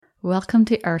Welcome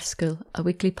to Earth School, a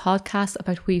weekly podcast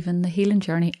about weaving the healing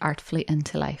journey artfully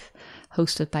into life,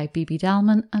 hosted by Bibi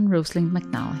Dalman and Rosaleen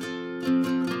McNally.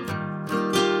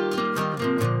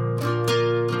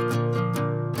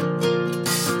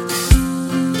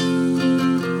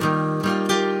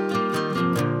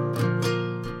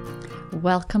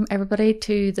 Welcome everybody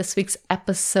to this week's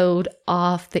episode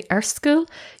of the Earth School.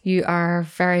 You are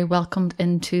very welcomed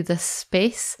into this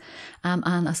space,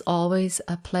 and as always,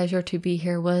 a pleasure to be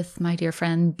here with my dear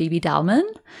friend Bibi Dalman.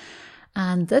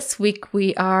 And this week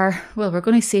we're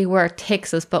going to see where it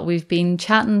takes us, but we've been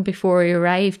chatting before we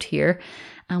arrived here,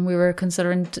 and we were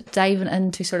considering diving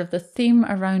into sort of the theme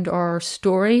around our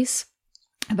stories,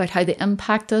 about how they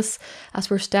impact us as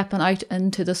we're stepping out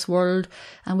into this world.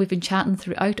 And we've been chatting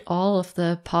throughout all of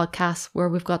the podcasts where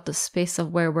we've got the space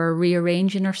of where we're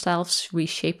rearranging ourselves,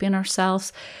 reshaping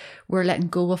ourselves. We're letting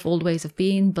go of old ways of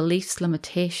being, beliefs,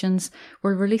 limitations.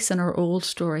 We're releasing our old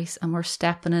stories, and we're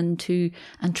stepping into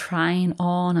and trying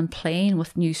on and playing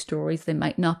with new stories. They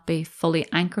might not be fully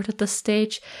anchored at this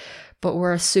stage, but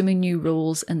we're assuming new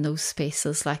roles in those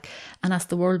spaces. And as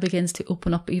the world begins to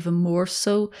open up even more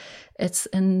so, it's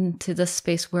into this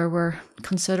space where we're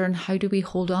considering how do we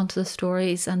hold on to the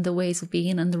stories and the ways of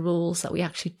being and the roles that we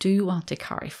actually do want to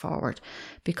carry forward,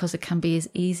 because it can be as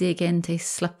easy again to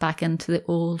slip back into the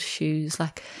old shoes.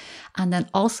 And then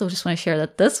also just want to share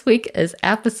that this week is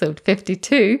episode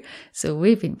 52. So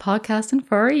we've been podcasting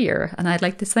for a year, and I'd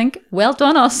like to think, well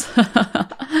done us.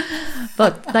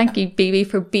 But thank you, Bibi,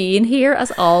 for being here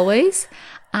as always.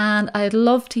 And I'd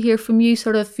love to hear from you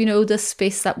sort of, this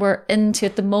space that we're into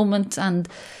at the moment, and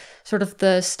sort of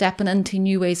the stepping into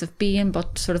new ways of being,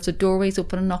 but sort of the doorways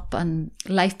opening up and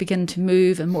life beginning to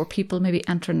move, and more people maybe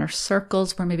entering our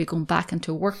circles. We're maybe going back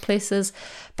into workplaces,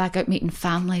 back out meeting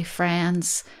family,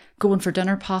 friends, going for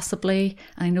dinner possibly.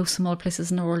 And I know some other places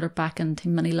in the world are back into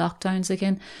mini lockdowns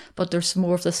again, but there's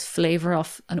more of this flavour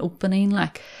of an opening,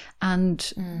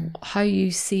 and how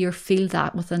you see or feel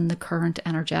that within the current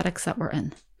energetics that we're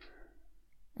in.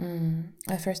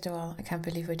 Well, first of all, I can't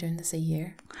believe we're doing this a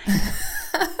year.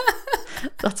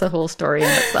 That's a whole story in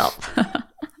itself.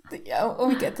 Yeah,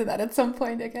 we get to that at some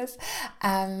point, I guess.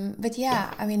 But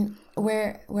yeah, I mean,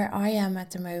 where I am at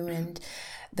the moment,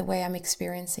 the way I'm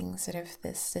experiencing sort of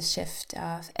this shift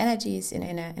of energies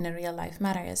in a real life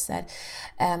matter is that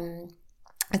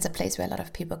it's a place where a lot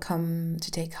of people come to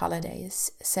take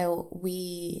holidays. So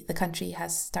the country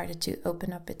has started to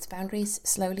open up its boundaries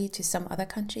slowly to some other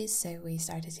countries. So we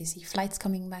started to see flights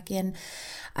coming back in,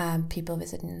 people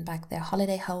visiting back their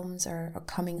holiday homes or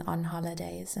coming on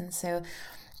holidays. And so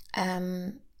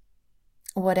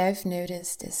what I've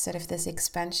noticed is sort of this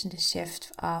expansion, the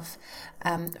shift of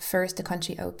first the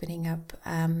country opening up,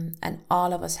 and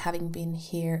all of us having been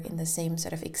here in the same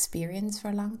sort of experience for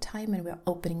a long time, and we're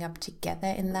opening up together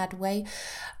in that way.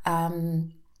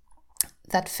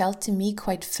 That felt to me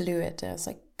quite fluid. It was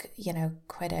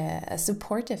quite a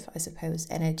supportive, I suppose,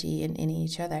 energy in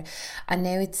each other. And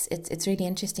now it's really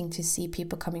interesting to see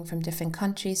people coming from different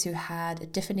countries who had a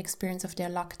different experience of their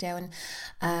lockdown,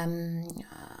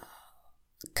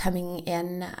 coming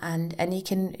in, and you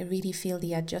can really feel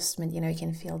the adjustment. You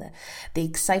can feel the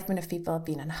excitement of people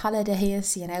being on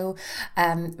holidays,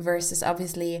 versus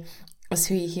obviously us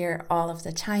who are here all of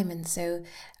the time. And so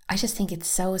I just think it's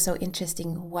so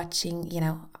interesting watching,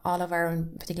 all of our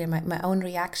own, particularly my own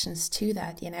reactions to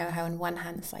that, how on one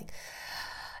hand it's like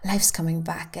life's coming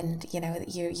back, and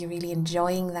you're really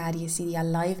enjoying that. You see the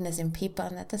aliveness in people,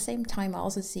 and at the same time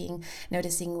also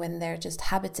noticing when they're just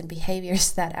habits and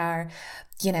behaviors that are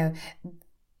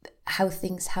how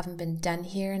things haven't been done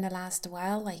here in the last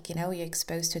while. You're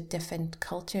exposed to a different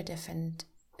culture, different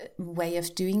way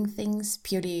of doing things,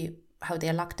 purely how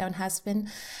their lockdown has been,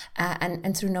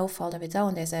 and through no fault of its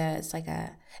own. It's like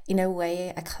in a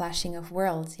way a clashing of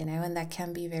worlds, and that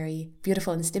can be very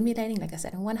beautiful and stimulating, like I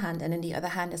said, on one hand, and on the other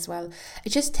hand as well, it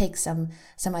just takes some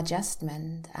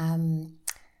adjustment.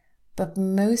 But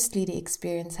mostly the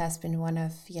experience has been one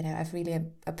of, I've really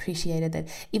appreciated that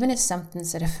even if something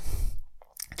sort of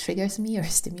triggers me or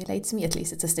stimulates me, at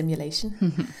least it's a stimulation.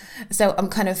 Mm-hmm. So I'm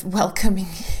kind of welcoming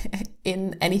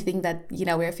in anything that,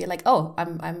 where I feel like, oh,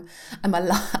 I'm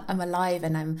alive,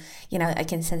 and I'm, I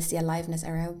can sense the aliveness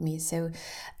around me. So,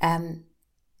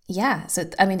 so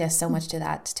I mean, there's so much to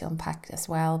that to unpack as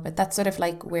well. But that's sort of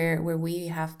like where we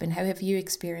have been. How have you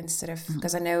experienced sort of,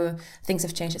 because I know things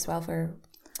have changed as well for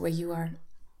where you are.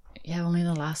 Yeah, only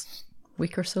the last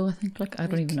week or so, I think. I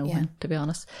don't even know when, to be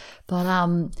honest. But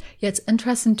it's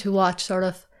interesting to watch sort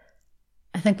of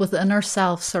I think within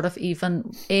ourselves, sort of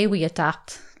even, we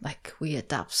adapt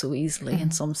so easily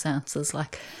in some senses,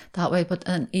 like that way. But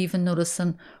and even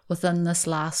noticing within this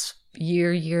last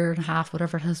year and a half,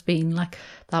 whatever it has been, like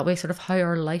that way, sort of how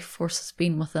our life force has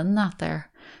been within that there,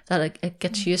 that it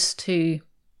gets used to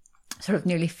sort of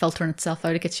nearly filtering itself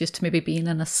out. It gets used to maybe being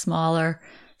in a smaller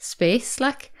space,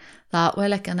 like that way,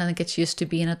 like, and then it gets used to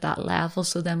being at that level.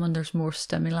 So then when there's more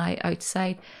stimuli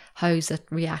outside, how's it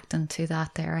reacting to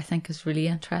that there, I think is really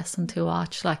interesting to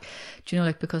watch. Like, do you know,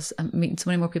 like, because I'm meeting so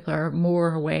many more people are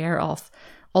more aware of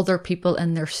other people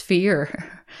in their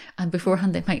sphere, and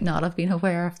beforehand they might not have been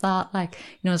aware of that. Like,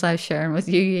 you know, as I was sharing with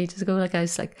you ages ago, like I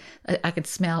was like, I could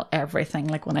smell everything,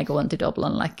 like when I go into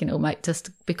Dublin, like, you know, just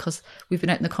because we've been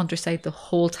out in the countryside the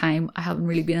whole time, I haven't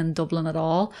really been in Dublin at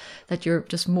all, that you're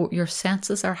just more, your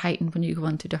senses are heightened when you go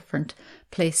into different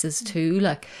places too.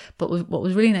 Like, but what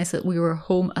was really nice that we were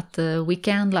home at the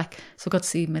weekend, like, so I got to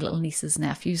see my little nieces,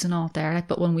 nephews and all there, like,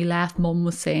 but when we left, Mum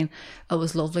was saying it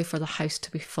was lovely for the house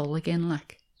to be full again,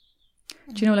 like.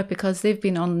 Do you know, like, because they've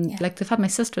been on, like, they've had my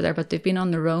sister there, but they've been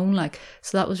on their own, like,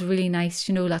 so that was really nice,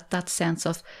 you know, that sense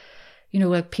of, you know,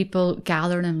 like people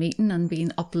gathering and meeting and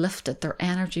being uplifted, their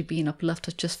energy being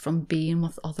uplifted just from being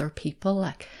with other people,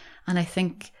 like. And I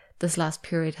think this last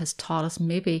period has taught us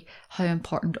maybe how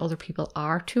important other people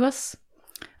are to us,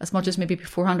 as much as maybe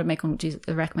beforehand it might go, geez,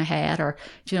 it wrecked my head, or,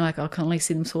 do you know, like, I can only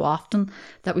see them so often,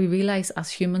 that we realise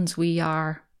as humans we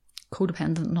are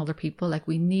codependent on other people. Like,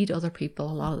 we need other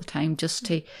people a lot of the time just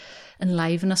to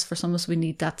enliven us. For some of us, we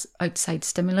need that outside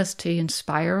stimulus to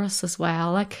inspire us as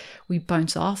well. Like, we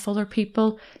bounce off other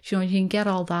people. You know, you can get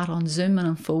all that on Zoom and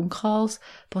on phone calls,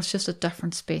 but it's just a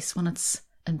different space when it's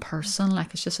in person.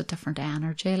 Like, it's just a different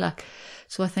energy. Like,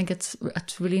 so I think it's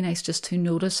really nice just to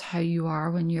notice how you are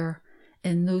when you're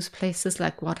in those places,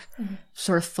 like what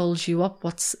sort of fills you up,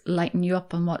 what's lighting you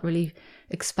up, and what really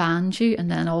expands you. And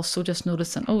then also just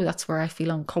noticing, oh, that's where I feel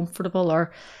uncomfortable,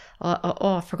 or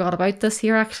oh, I forgot about this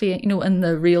here actually, you know, in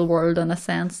the real world in a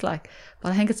sense, like.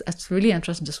 But I think it's really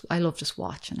interesting. Just, I love just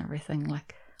watching everything,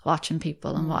 like watching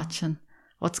people and watching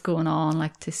what's going on,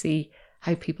 like, to see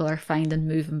how people are finding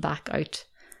moving back out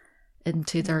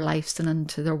into their lives and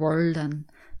into their world, and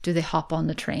do they hop on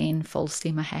the train full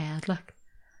steam ahead, like.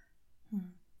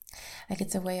 Like,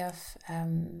 it's a way of,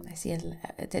 I see it,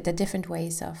 the different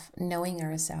ways of knowing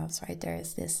ourselves, right? There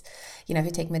is this, you know, if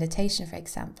you take meditation, for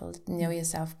example, know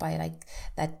yourself by, like,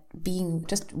 that being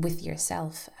just with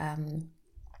yourself.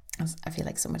 I feel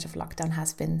like so much of lockdown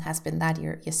has been that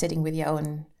you're sitting with your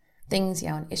own things,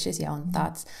 your own issues, your own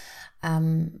thoughts.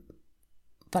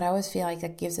 But I always feel like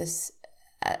that gives us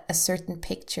a certain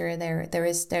picture.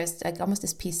 There's like almost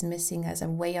this piece missing as a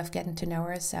way of getting to know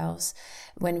ourselves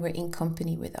when we're in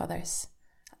company with others,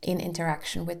 in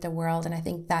interaction with the world. And I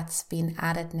think that's been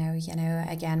added now, you know,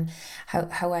 again,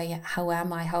 how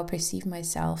I perceive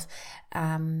myself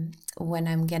when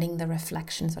I'm getting the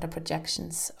reflections or the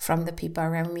projections from the people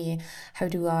around me. How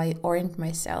do I orient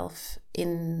myself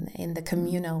in the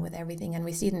communal with everything? And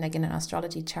we see it in, like, in an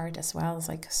astrology chart as well. It's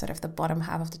like sort of the bottom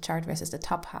half of the chart versus the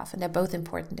top half, and they're both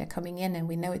important. They're coming in, and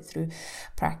we know it through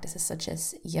practices such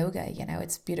as yoga. You know,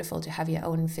 it's beautiful to have your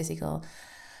own physical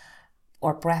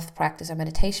or breath practice or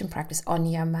meditation practice on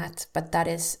your mat, but that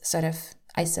is sort of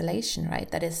isolation,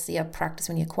 right? That is your practice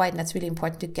when you're quiet, and that's really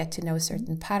important to get to know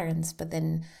certain patterns. But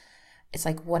then it's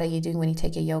like, what are you doing when you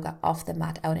take your yoga off the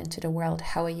mat out into the world?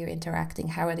 How are you interacting?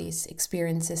 How are these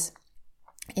experiences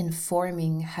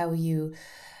informing how you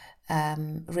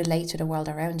relate to the world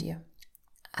around you?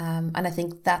 And I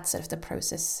think that's sort of the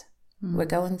process we're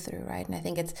going through, right? And I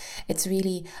think it's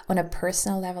really on a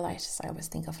personal level. I always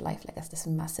think of life like as this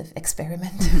massive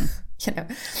experiment, you know,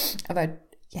 about,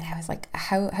 you know, it's like,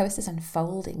 how is this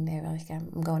unfolding now? Like,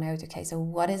 I'm going out, okay, so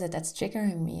what is it that's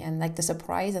triggering me? And, like, the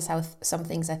surprise is how some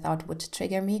things I thought would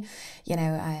trigger me, you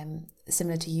know,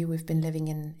 similar to you, we've been living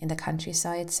in the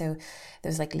countryside, so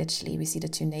there's, like, literally we see the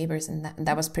two neighbors, and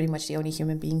that was pretty much the only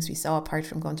human beings we saw apart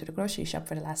from going to the grocery shop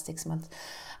for the last 6 months.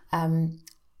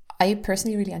 I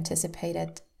personally really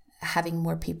anticipated having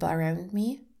more people around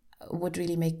me would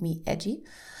really make me edgy,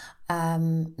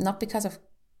 not because of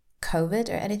COVID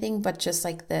or anything, but just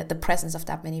like the presence of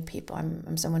that many people.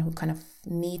 I'm someone who kind of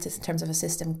needs, in terms of a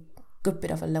system, good bit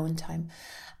of alone time.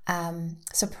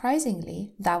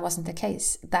 Surprisingly, that wasn't the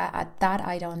case. That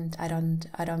I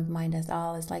don't mind at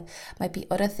all. It's like might be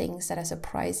other things that are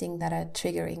surprising, that are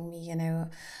triggering me, in a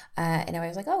way I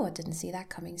was like, oh, I didn't see that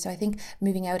coming. So I think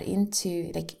moving out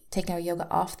into, like, taking our yoga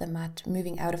off the mat,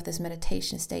 moving out of this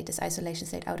meditation state, this isolation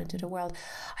state, out into the world,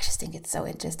 I just think it's so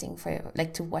interesting for,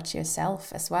 like, to watch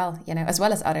yourself as well, as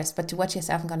well as others, but to watch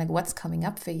yourself and go, like, what's coming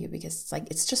up for you, because it's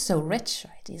like, it's just so rich,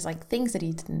 right? It's like things that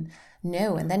you didn't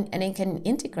know, and then can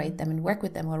integrate them and work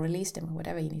with them or release them or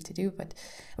whatever you need to do. But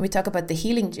when we talk about the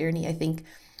healing journey, I think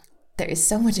there is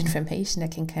so much information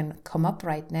that can come up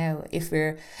right now if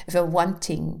we're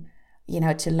wanting,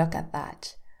 to look at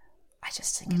that. I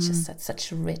just think it's just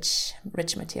such rich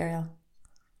material.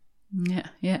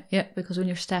 Yeah. Because when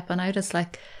you're stepping out, it's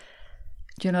like,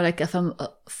 like if I'm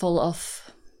full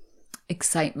of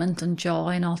excitement and joy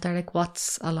and all there, like,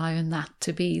 what's allowing that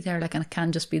to be there, like, and it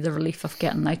can just be the relief of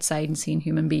getting outside and seeing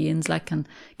human beings, like, and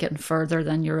getting further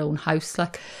than your own house,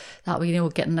 like that way,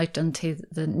 getting out into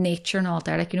the nature and all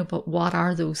there, like, but what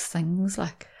are those things,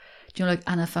 like, like,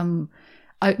 and if I'm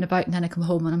out and about and then I come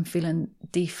home and I'm feeling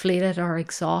deflated or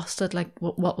exhausted, like,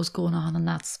 what was going on in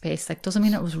that space, like, doesn't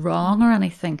mean it was wrong or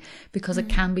anything, because it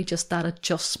can be just that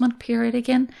adjustment period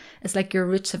again. It's like your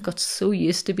roots have got so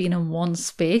used to being in one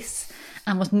space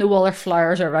and with no other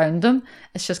flowers around them,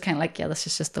 it's just kind of like, yeah, this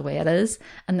is just the way it is.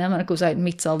 And then when it goes out and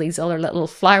meets all these other little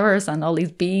flowers and all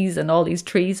these bees and all these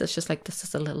trees, it's just like, this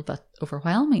is a little bit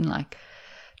overwhelming, like,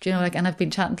 like, and I've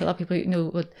been chatting to a lot of people who,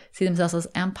 would see themselves as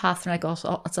empaths, and like,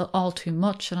 also, it's all too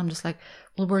much. And I'm just like,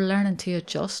 well, we're learning to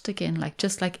adjust again. Like,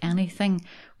 just like anything,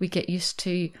 we get used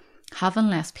to having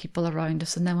less people around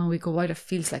us. And then when we go out, it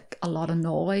feels like a lot of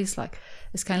noise. Like,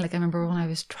 it's kind of like, I remember when I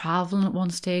was traveling at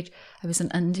one stage, I was in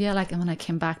India, like, and when I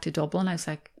came back to Dublin, I was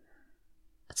like,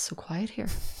 it's so quiet here.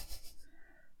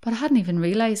 But I hadn't even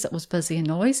realised it was busy and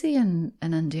noisy in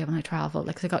India when I travelled.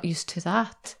 Like, I got used to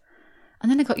that. And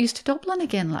then I got used to Dublin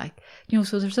again, like,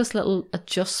 so there's this little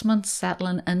adjustment,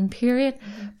 settling in period.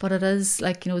 But it is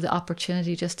like, the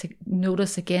opportunity just to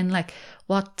notice again, like,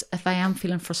 what if I am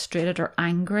feeling frustrated or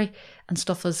angry and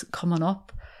stuff is coming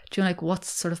up, like, what's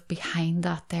sort of behind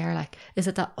that there? Like, is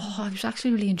it that, I was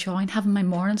actually really enjoying having my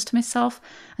mornings to myself,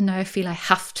 and now I feel I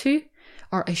have to,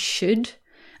 or I should,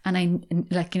 and I,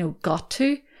 like, got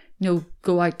to,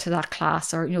 go out to that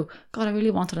class, or, God, I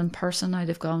really wanted in person, now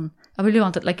they've gone. I really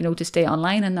wanted, like, to stay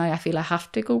online, and now I feel I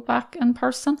have to go back in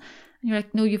person. And you're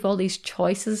like, no, you've all these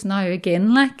choices now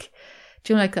again, like,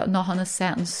 like that, nothing is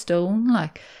set in stone,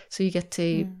 like, so you get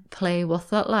to play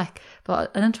with it, like.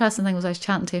 But an interesting thing was I was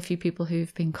chatting to a few people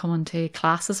who've been coming to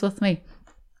classes with me,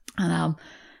 and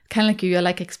kind of like you, I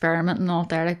like experimenting and all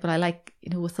there, like, but I like,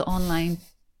 with the online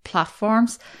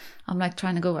platforms, I'm like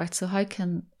trying to go, right, so how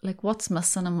can, like, what's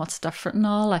missing and what's different and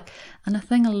all, like. And the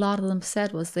thing a lot of them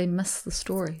said was they miss the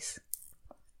stories.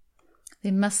 They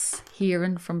miss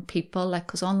hearing from people, like,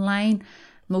 because online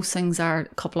most things are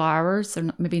a couple of hours,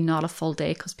 they're maybe not a full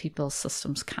day, because people's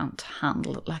systems can't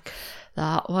handle it like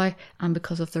that way, and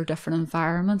because of their different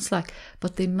environments, like.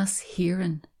 But they miss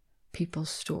hearing people's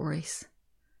stories,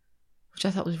 which I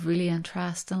thought was really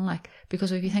interesting, like,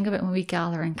 because if you think about when we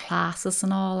gather in classes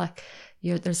and all, like,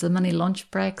 there's the many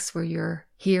lunch breaks where you're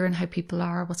hearing how people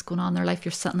are, what's going on in their life.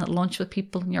 You're sitting at lunch with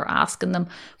people and you're asking them,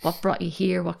 what brought you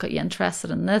here? What got you interested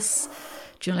in this?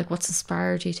 Like, what's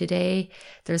inspired you today?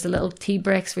 There's a little tea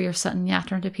breaks where you're sitting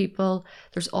yattering to people.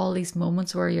 There's all these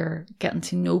moments where you're getting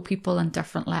to know people on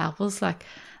different levels, like,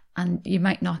 and you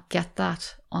might not get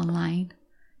that online,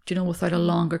 without a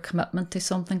longer commitment to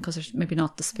something, because there's maybe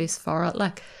not the space for it,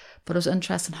 like. But it was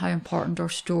interesting how important our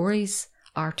stories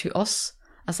are to us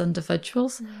as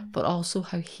individuals, but also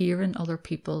how hearing other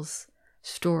people's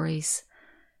stories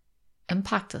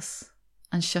impact us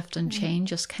and shift and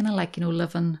change us, kind of like,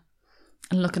 living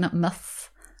and looking at myth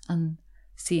and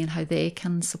seeing how they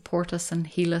can support us and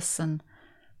heal us and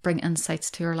bring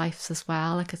insights to our lives as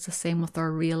well. Like, it's the same with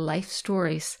our real life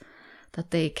stories,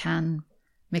 that they can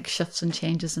make shifts and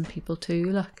changes in people too,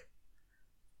 like.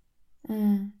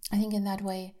 I think in that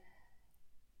way,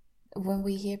 when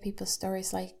we hear people's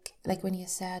stories, like when you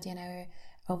said,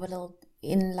 over a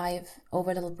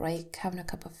little break, having a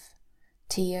cup of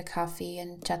tea or coffee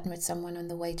and chatting with someone on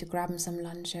the way to grabbing some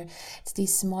lunch, or it's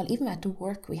these small, even at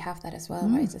work we have that as well,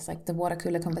 right? It's like the water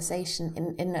cooler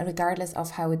conversation, in regardless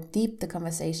of how deep the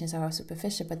conversation is or how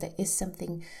superficial, but there is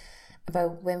something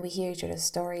about when we hear each other's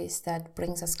stories that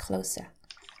brings us closer.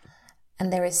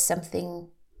 And there is something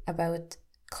about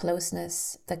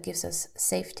closeness that gives us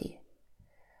safety.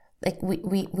 Like,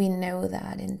 we know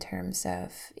that in terms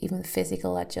of even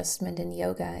physical adjustment in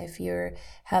yoga, if you're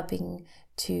helping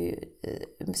to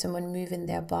someone move in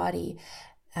their body,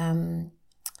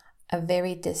 a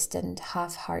very distant,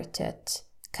 half-hearted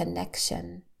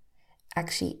connection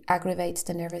actually aggravates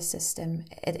the nervous system.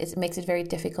 It makes it very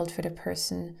difficult for the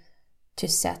person to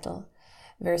settle,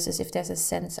 versus if there's a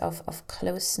sense of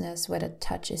closeness where the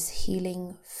touch is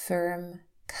healing, firm,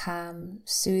 calm,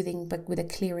 soothing, but with a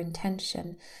clear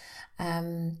intention,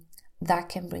 that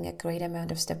can bring a great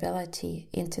amount of stability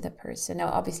into the person. Now,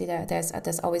 obviously,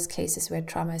 there's always cases where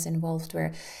trauma is involved,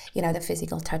 where, you know, the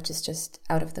physical touch is just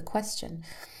out of the question.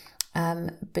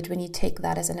 But when you take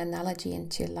that as an analogy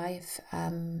into your life,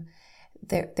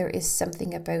 there is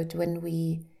something about when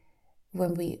we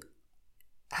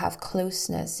have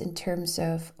closeness in terms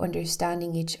of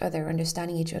understanding each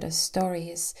other's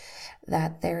stories,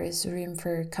 that there is room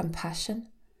for compassion.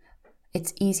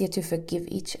 It's easier to forgive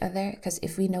each other because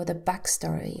if we know the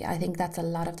backstory, I think that's a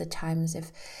lot of the times,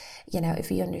 if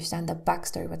we understand the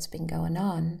backstory, what's been going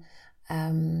on,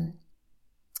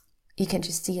 you can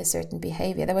just see a certain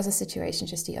behavior. There was a situation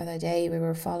just the other day, we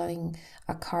were following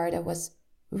a car that was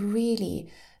really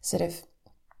sort of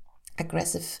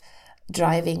aggressive,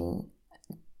 driving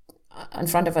in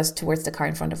front of us towards the car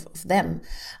in front of them.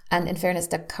 And in fairness,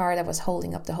 the car that was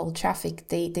holding up the whole traffic,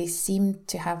 they seemed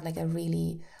to have like a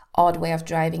really odd way of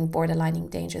driving, borderlining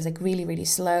dangerous, like really, really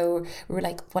slow. We were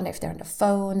like, wonder if they're on the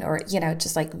phone or,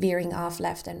 just like veering off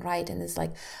left and right. And there's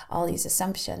like all these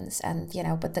assumptions. And,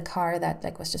 but the car that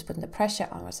like was just putting the pressure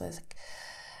on was like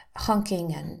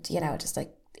honking and, just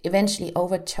like eventually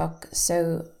overtook.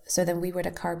 So then we were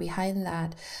the car behind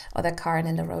that other car, and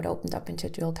then the road opened up into a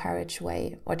dual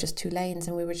carriageway or just 2 lanes.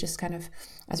 And we were just kind of,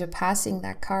 as we're passing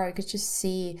that car, I could just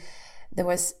see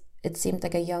it seemed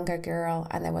like a younger girl,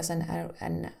 and there was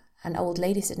an old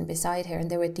lady sitting beside her, and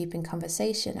they were deep in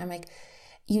conversation. I'm like,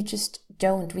 we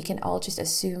can all just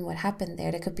assume what happened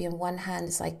there. There could be on one hand,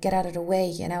 it's like, get out of the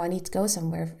way, I need to go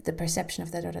somewhere, the perception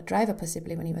of that other driver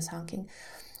possibly when he was honking.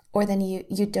 Or then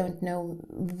you don't know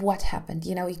what happened.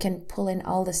 You can pull in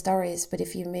all the stories, but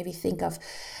if you maybe think of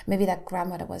maybe that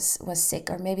grandmother was sick,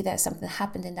 or maybe there's something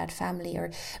happened in that family,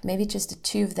 or maybe just the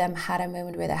two of them had a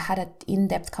moment where they had an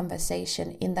in-depth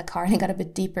conversation in the car and it got a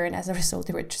bit deeper, and as a result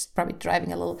they were just probably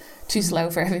driving a little too slow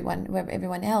for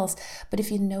everyone else. But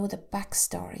if you know the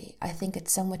backstory, I think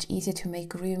it's so much easier to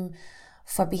make room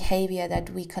for behavior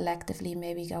that we collectively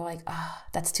maybe go like,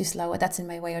 that's too slow, or that's in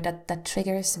my way, or that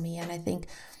triggers me. And I think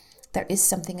there is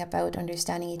something about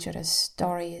understanding each other's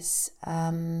stories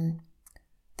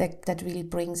that really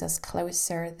brings us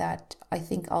closer, that I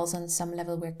think also on some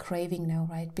level we're craving now,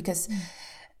 right? Because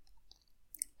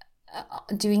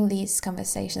doing these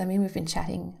conversations, we've been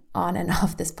chatting on and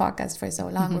off this podcast for so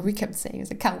long, where we kept saying,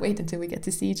 I can't wait until we get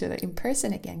to see each other in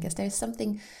person again, because there's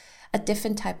something, a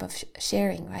different type of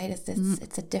sharing, right?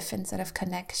 It's a different sort of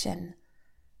connection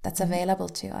that's available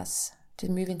to us to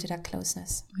move into that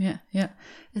closeness. Yeah.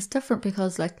 It's different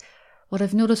because like what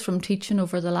I've noticed from teaching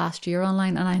over the last year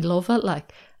online, and I love it,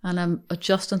 like, and I'm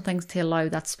adjusting things to allow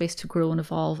that space to grow and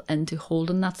evolve into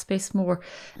holding that space more,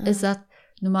 is that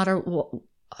no matter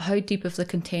how deep of the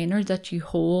container that you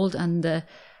hold, and the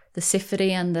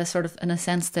safety and the sort of, in a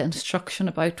sense, the instruction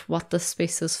about what the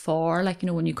space is for, like,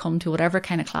 when you come to whatever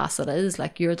kind of class it is,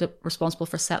 like, you're responsible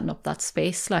for setting up that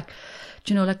space, like,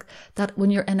 like that when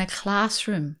you're in a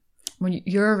classroom, when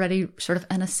you're already sort of,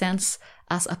 in a sense,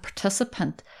 as a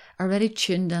participant, already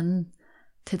tuned in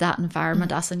to that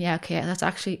environment, as in, that's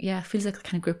actually, it feels like the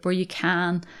kind of group where you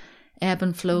can ebb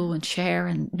and flow and share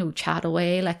and, chat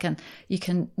away, like, and you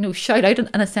can, shout out,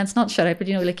 in a sense, not shout out, but,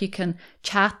 like, you can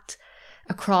chat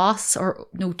across, or,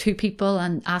 to people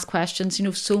and ask questions,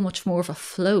 so much more of a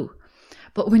flow.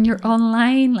 But when you're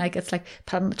online, like, it's like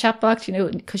put in the chat box,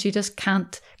 because you just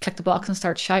can't click the box and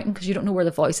start shouting, because you don't know where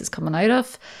the voice is coming out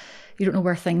of. You don't know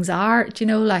where things are,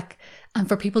 like, and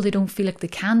for people, they don't feel like they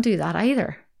can do that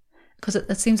either, because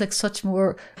it seems like such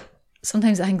more,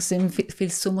 sometimes I think Zoom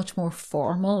feels so much more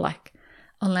formal, like,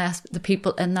 unless the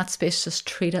people in that space just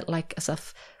treat it like as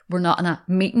if we're not in a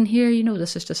meeting here,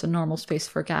 this is just a normal space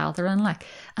for gathering, like,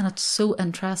 and it's so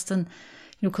interesting,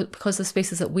 because the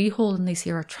spaces that we hold in these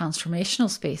here are transformational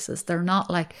spaces. They're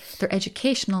not like, they're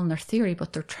educational in their theory,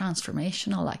 but they're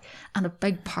transformational, like, and a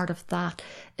big part of that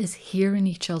is hearing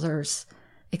each other's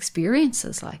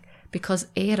experiences, like, because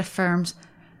it affirms,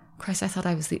 Christ, I thought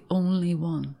I was the only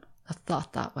one that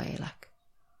thought that way, like,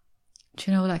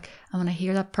 like, and when I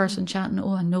hear that person chatting,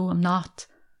 I know I'm not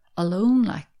alone,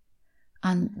 like,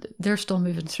 and they're still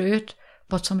moving through it,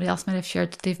 but somebody else might have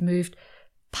shared that they've moved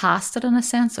past it, in a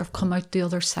sense, or come out the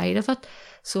other side of it.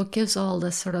 So it gives all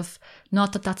this sort of,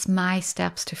 not that that's my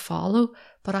steps to follow,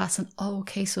 but asking,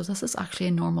 okay, so this is actually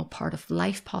a normal part of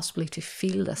life, possibly, to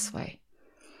feel this way,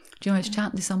 Do you know, I was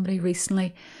chatting to somebody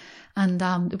recently, and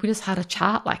we just had a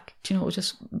chat, like, do you know, it was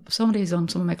just somebody who's on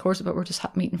some of my courses, but we're just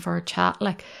meeting for a chat,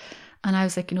 like. And I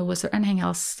was like, you know, was there anything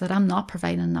else that I'm not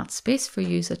providing in that space for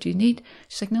you that you need?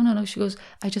 She's like, no. She goes,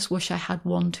 I just wish I had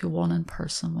 1-to-1 in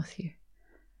person with you.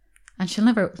 And she'll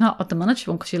never, not at the minute she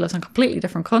won't, because she lives in a completely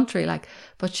different country, like,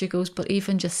 but she goes, but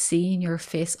even just seeing your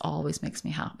face always makes me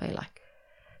happy, like,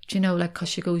 do you know, like, because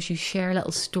she goes, you share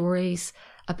little stories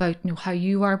about, you know, how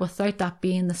you are without that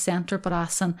being the centre, but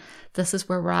asking, this is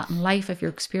where we're at in life. If you're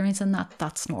experiencing that,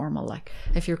 that's normal. Like,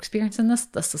 if you're experiencing this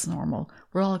is normal.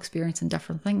 We're all experiencing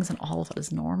different things, and all of it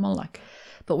is normal. Like,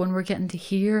 but when we're getting to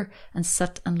hear and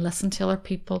sit and listen to other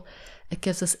people, it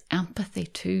gives us empathy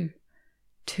too,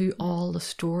 to all the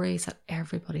stories that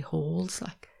everybody holds.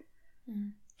 Like,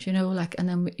 do you know, like, and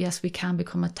then yes, we can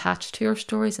become attached to our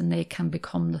stories, and they can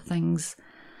become the things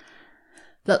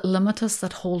that limit us,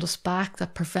 that hold us back,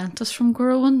 that prevent us from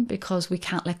growing, because we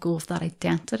can't let go of that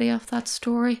identity of that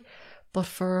story. But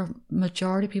for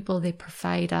majority of people, they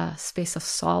provide a space of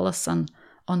solace and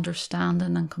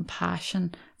understanding and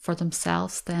compassion for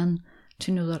themselves, then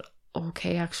to know that,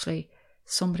 okay, actually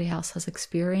somebody else has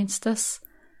experienced this,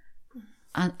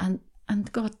 and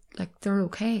God, like, they're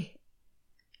okay,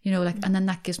 you know, like, and then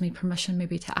that gives me permission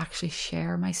maybe to actually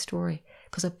share my story,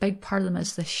 because a big part of them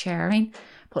is the sharing,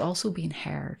 but also being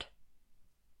heard.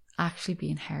 Actually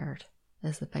being heard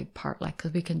is the big part, like,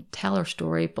 because we can tell our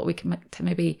story, but we can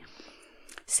maybe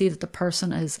see that the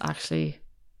person is actually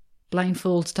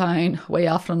blindfolds down way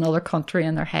off in another country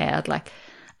in their head, like,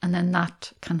 and then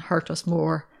that can hurt us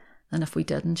more than if we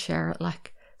didn't share it,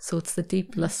 like. So it's the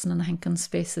deep listening, I think, in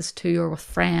spaces too, or with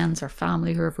friends or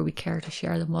family, whoever we care to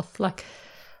share them with, like.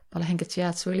 But I think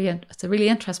it's really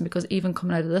interesting, because even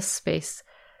coming out of this space,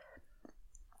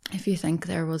 if you think,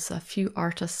 there was a few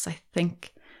artists, I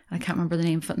think, and I can't remember the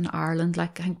name of it, in Ireland,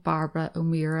 like, I think Barbara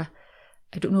O'Meara,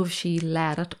 I don't know if she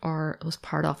led it or was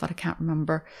part of it, I can't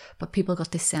remember, but people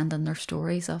got to send in their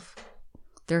stories of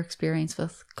their experience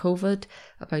with COVID,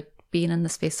 about being in the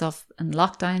space of, in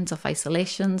lockdowns, of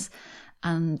isolations,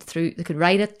 and through, they could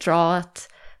write it, draw it,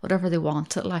 whatever they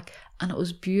wanted, like, and it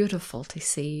was beautiful to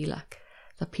see, like,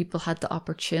 that people had the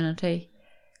opportunity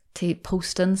to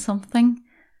post in something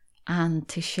and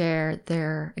to share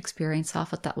their experience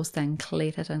of it, that was then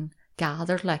collated and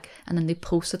gathered, like, and then they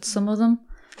posted some of them,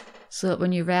 so that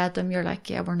when you read them, you're like,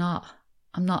 yeah,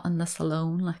 I'm not in this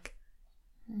alone, like.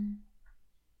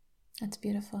 That's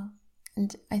beautiful.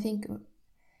 And I think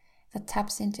that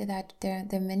taps into that there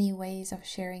are many ways of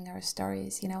sharing our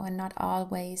stories, you know, and not all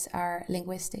ways are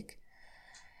linguistic.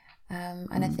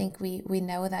 And I think we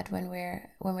know that when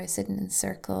we're sitting in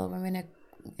circle, when we're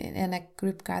in a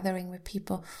group gathering with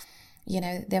people, you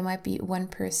know, there might be one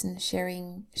person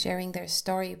sharing their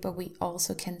story, but we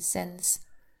also can sense,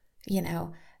 you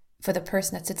know, for the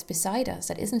person that sits beside us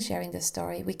that isn't sharing the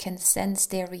story, we can sense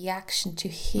their reaction to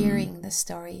hearing the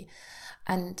story.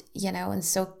 And, you know, and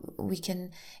so we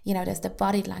can, you know, there's the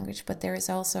body language, but there is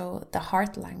also the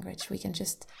heart language. We can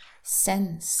just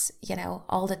sense, you know,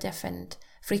 all the different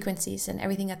frequencies and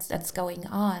everything that's going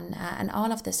on. And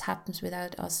all of this happens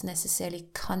without us necessarily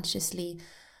consciously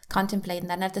contemplating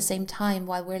that. And at the same time,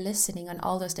 while we're listening on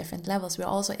all those different levels, we're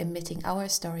also emitting our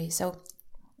story. So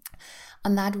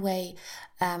on that way,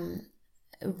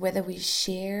 whether we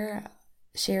share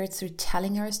it through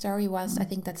telling our story, whilst I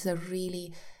think that's a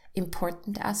really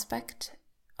important aspect.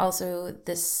 Also,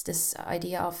 this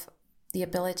idea of the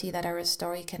ability that our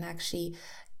story can actually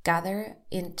gather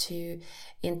into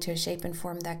a shape and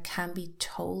form that can be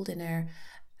told in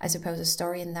I suppose a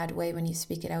story in that way, when you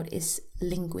speak it out, is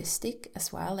linguistic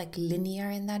as well, like linear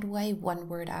in that way, one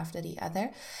word after the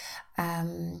other.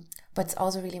 But it's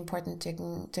also really important to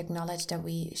acknowledge that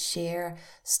we share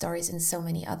stories in so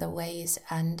many other ways.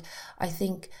 And I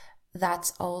think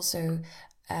that's also,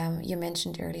 you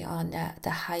mentioned early on,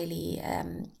 the highly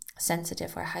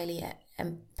sensitive or highly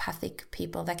empathic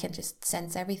people that can just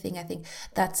sense everything. I think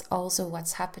that's also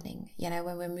what's happening, you know,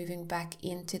 when we're moving back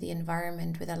into the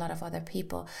environment with a lot of other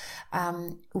people.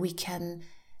 We can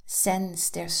sense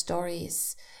their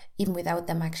stories even without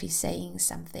them actually saying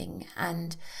something,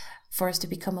 and for us to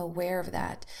become aware of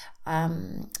that,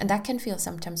 and that can feel,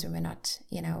 sometimes when we're not,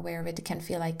 you know, aware of it, it can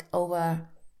feel like overloading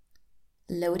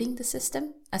the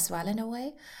system as well, in a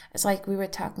way. It's like we were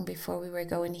talking before we were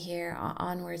going here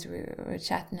onwards, we were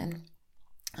chatting, and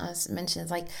I was mentioning,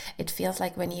 it's like, it feels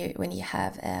like when you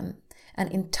have an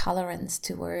intolerance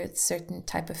towards certain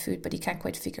type of food, but you can't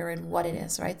quite figure out what it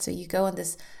is, right? So you go on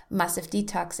this massive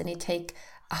detox and you take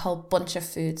a whole bunch of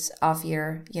foods off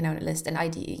your, you know, list,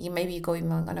 and you go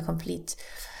even on a complete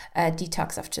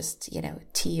detox of just, you know,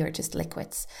 tea or just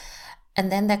liquids. And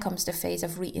then there comes the phase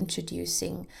of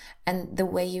reintroducing. And the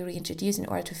way you reintroduce in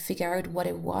order to figure out what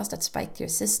it was that spiked your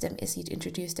system is you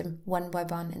introduce them one by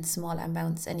one in small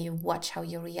amounts, and you watch how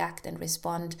you react and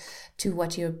respond to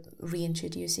what you're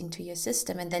reintroducing to your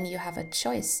system. And then you have a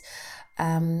choice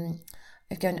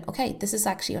of going, okay, this is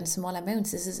actually on small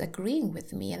amounts, this is agreeing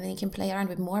with me. And then you can play around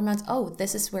with more amounts. Oh,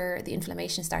 this is where the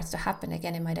inflammation starts to happen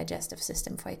again in my digestive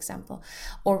system, for example.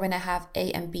 Or when I have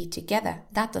A and B together,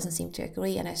 that doesn't seem to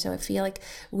agree. And so I feel like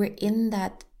we're in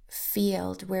that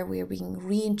field where we're being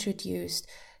reintroduced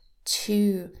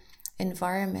to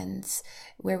environments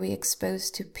where we're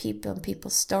exposed to people and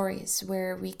people's stories,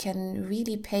 where we can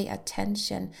really pay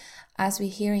attention as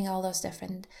we're hearing all those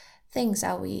different things.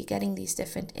 Are we getting these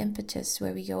different impetus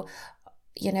where we go,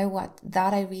 you know what,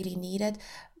 that I really needed,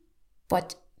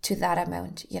 but to that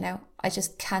amount, I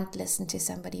just can't listen to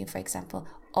somebody, for example,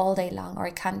 all day long, or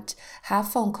I can't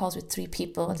have phone calls with 3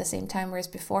 people at the same time. Whereas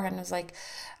beforehand, I was like,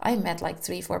 I met like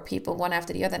 3-4 people, one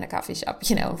after the other in a coffee shop,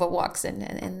 for walks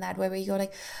and that way, where you go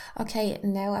like, okay,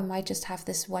 now I might just have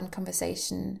this one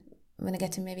conversation when I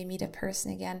get to maybe meet a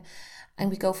person again, and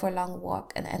we go for a long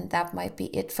walk, and that might be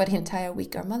it for the entire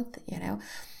week or month,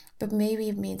 But maybe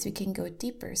it means we can go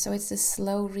deeper. So it's this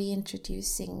slow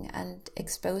reintroducing and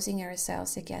exposing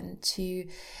ourselves again to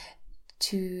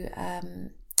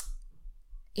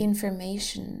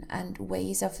information and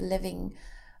ways of living.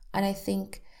 And I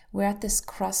think we're at this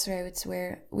crossroads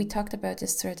where we talked about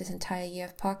this throughout this entire year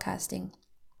of podcasting.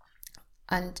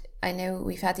 And I know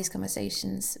we've had these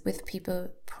conversations with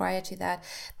people prior to that,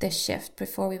 this shift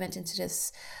before we went into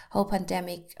this whole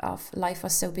pandemic of life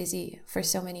was so busy for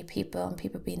so many people, and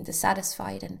people being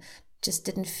dissatisfied and just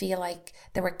didn't feel like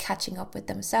they were catching up with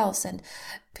themselves. And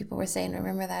people were saying,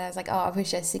 remember that? I was like, oh, I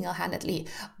wish I single-handedly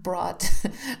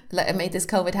I made this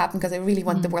COVID happen because I really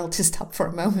want the world to stop for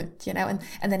a moment,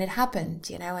 and then it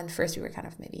happened, and first we were kind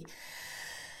of maybe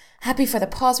happy for the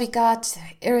pause we got,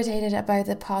 irritated about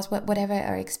the pause, whatever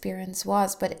our experience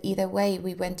was. But either way,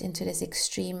 we went into this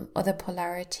extreme other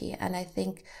polarity. And I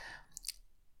think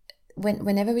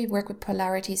whenever we work with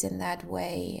polarities in that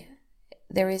way,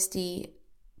 there is the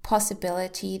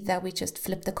possibility that we just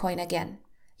flip the coin again,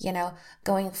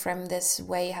 going from this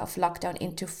way of lockdown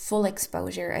into full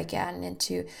exposure again,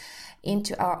 into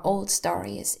our old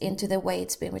stories, into the way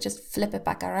it's been. We just flip it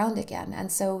back around again.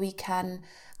 And so we can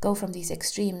go from these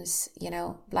extremes,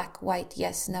 black, white,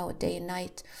 yes, no, day and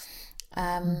night.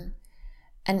 And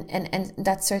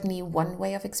that's certainly one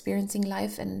way of experiencing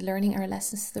life and learning our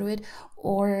lessons through it.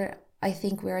 Or I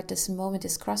think we're at this moment,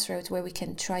 this crossroads, where we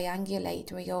can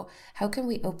triangulate, where we go, how can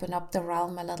we open up the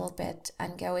realm a little bit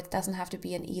and go, it doesn't have to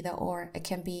be an either or, it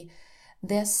can be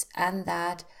this and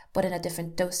that, but in a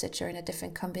different dosage or in a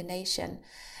different combination.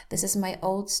 This is my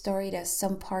old story. There's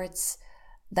some parts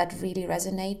that really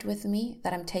resonate with me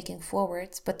that I'm taking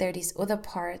forwards, but there are these other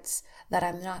parts that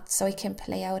I'm not. So it can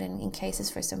play out in cases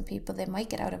for some people. They might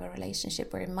get out of a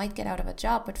relationship, or it might get out of a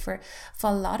job, but for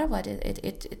a lot of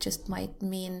it just might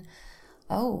mean,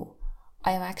 oh,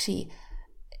 I am actually,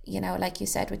 like you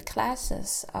said with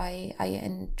classes, I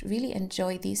really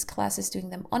enjoy these classes, doing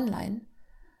them online.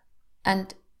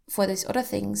 And for these other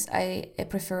things, I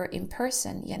prefer in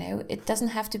person. It doesn't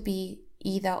have to be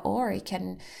either or. It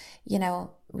can,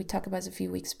 we talked about it a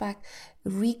few weeks back,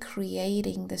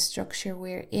 recreating the structure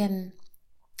we're in,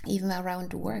 even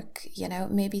around work,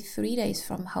 maybe 3 days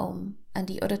from home, and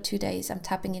the other 2 days I'm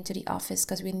tapping into the office,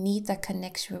 because we need that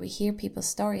connection where we hear people's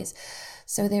stories.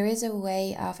 So there is a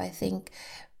way of, I think,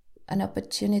 an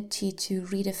opportunity to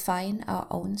redefine our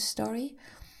own story,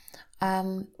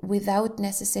 without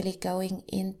necessarily going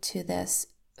into this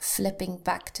flipping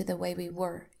back to the way we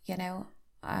were,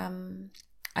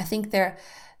 I think they're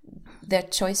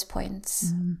choice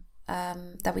points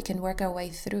that we can work our way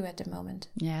through at the moment.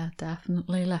 Yeah,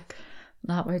 definitely. Like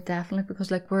that way, definitely,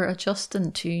 because we're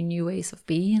adjusting to new ways of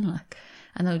being.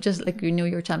 I know, just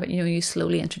you were chatting about, you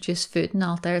slowly introduce food and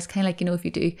all there. It's kind of like, if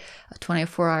you do a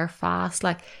 24-hour fast,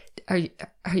 are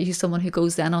you someone who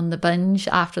goes then on the binge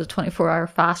after the 24-hour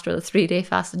fast or the 3-day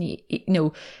fast, and you eat,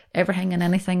 everything and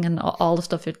anything and all the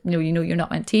stuff you're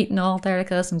not meant to eat and all there, like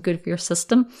that's good for your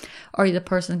system? Or the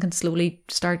person can slowly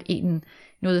start eating,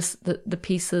 the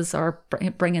pieces, or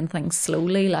bringing things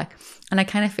slowly, and I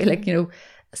kind of feel like,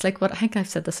 it's like what I think I've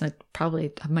said this in probably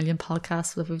a million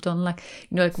podcasts that we've done,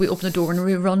 we open the door and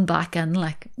we run back in,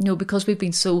 because we've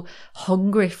been so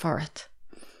hungry for it.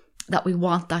 that we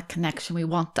want that connection, we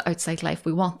want the outside life,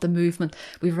 we want the movement.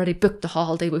 We've already booked the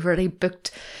holiday, we've already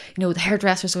booked, the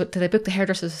hairdressers. Did I book the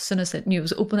hairdressers as soon as it knew it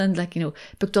was opening? Like,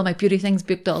 booked all my beauty things,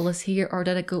 booked all this here, or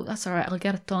did I go, that's all right, I'll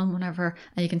get it done whenever?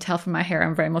 And you can tell from my hair,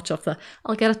 I'm very much of the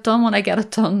I'll get it done when I get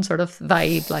it done sort of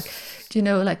vibe.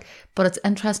 Like, but it's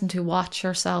interesting to watch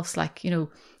ourselves,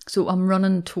 so I'm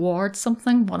running towards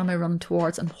something. What am I running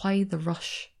towards, and why the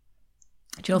rush?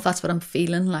 Do you know if that's what I'm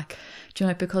feeling like? Do you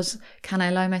know, because can I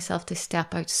allow myself to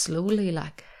step out slowly?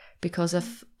 Because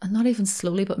if, not even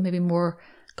slowly, but maybe more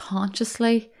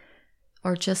consciously,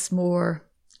 or just more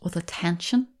with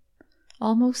attention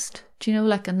almost. Do you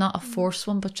know, and not a forced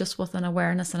one, but just with an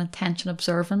awareness and attention,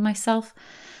 observing myself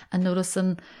and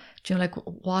noticing, do you know,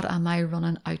 what am I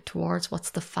running out towards?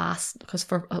 What's the fast? Because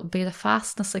it'll be the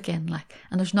fastness again,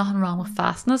 and there's nothing wrong with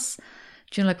fastness.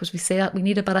 Do you know, as we say that, we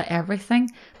need a bit of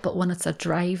everything, but when it's a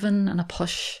driving and a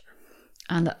push,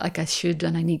 and I should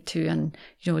and I need to, and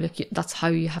that's how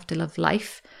you have to live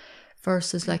life,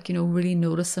 versus really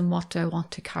noticing what do I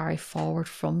want to carry forward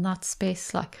from that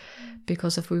space,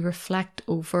 because if we reflect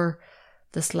over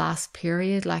this last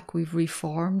period, we've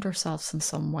reformed ourselves in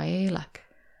some way,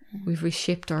 we've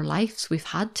reshaped our lives, we've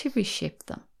had to reshape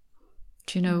them.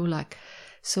 Do you know,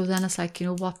 so then it's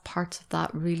what parts of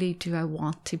that really do I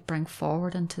want to bring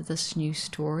forward into this new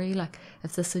story?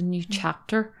 If this is a new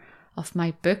chapter of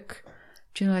my book,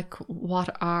 do you know,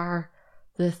 what are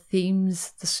the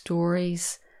themes, the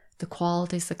stories, the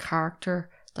qualities, the character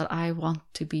that I want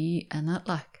to be in it?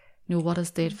 What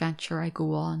is the adventure I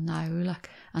go on now?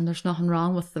 And there's nothing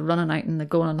wrong with the running out and the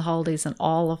going on the holidays and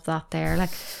all of that there.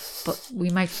 But we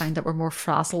might find that we're more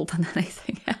frazzled than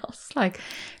anything else.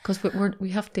 Because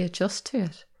we have to adjust to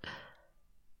it.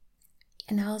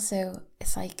 And also,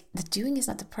 it's the doing is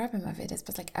not the problem of it. It's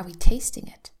but are we tasting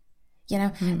it?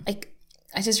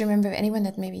 I just remember anyone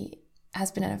that maybe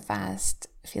has been on a fast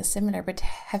feels similar. But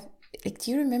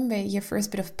do you remember your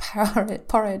first bit of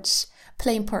porridge,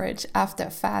 plain porridge after a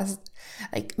fast,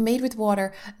 made with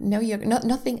water? No, you're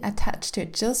nothing attached to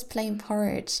it, just plain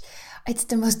porridge. It's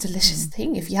the most delicious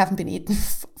thing if you haven't been eating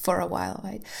for a while,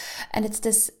 right? And it's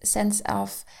this sense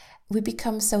of we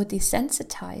become so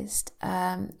desensitized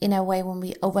in a way when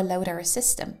we overload our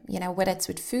system, whether it's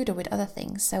with food or with other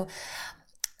things. So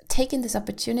taking this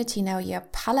opportunity now, your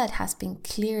palate has been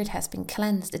cleared, has been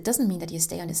cleansed. It doesn't mean that you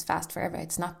stay on this fast forever.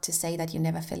 It's not to say that you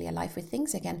never fill your life with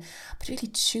things again, but really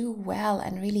chew well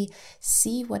and really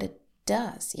see what it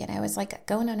does. It's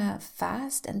going on a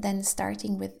fast and then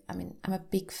starting with, I'm a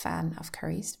big fan of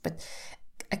curries, but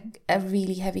a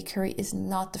really heavy curry is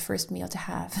not the first meal to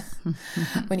have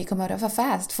when you come out of a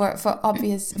fast for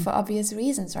obvious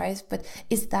reasons, right? But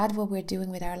is that what we're doing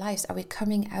with our lives? Are we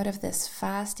coming out of this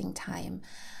fasting time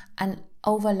and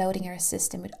overloading our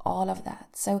system with all of that?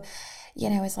 So,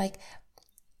 it's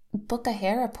book a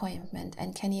hair appointment,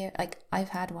 and can you, I've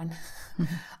had one.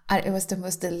 It was the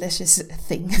most delicious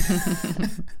thing.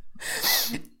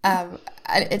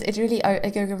 It really, I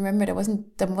can remember there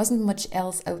wasn't much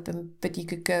else open, but you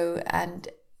could go and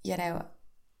and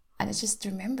I just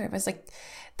remember it was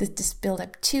this build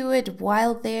up to it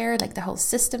while there, the whole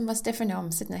system was different. Now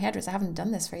I'm sitting in a hairdresser. I haven't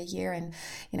done this for a year, and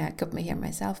I cut my hair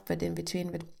myself, but in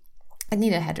between, but I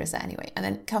need a hairdresser anyway, and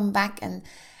then come back and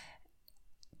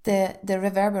the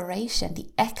reverberation, the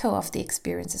echo of the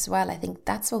experience as well. I think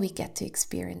that's what we get to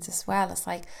experience as well. It's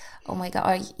oh my God,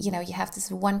 or, you have this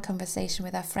one conversation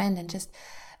with a friend, and just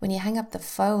when you hang up the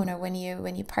phone, or when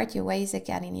you part your ways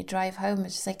again and you drive home,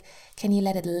 it's just can you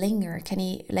let it linger? Can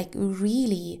you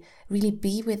really, really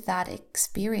be with that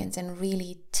experience and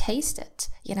really taste it,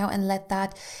 and let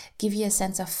that give you a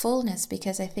sense of fullness?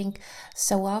 Because I think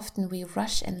so often we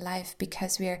rush in life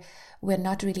because we're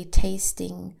not really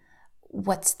tasting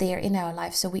what's there in our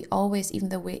life. So we always, even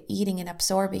though we're eating and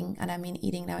absorbing, and I mean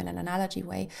eating now in an analogy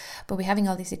way, but we're having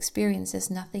all these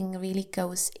experiences, nothing really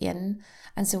goes in.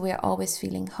 And so we're always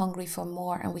feeling hungry for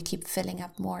more, and we keep filling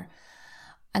up more.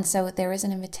 And so there is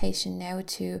an invitation now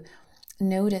to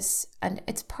notice, and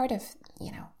it's part of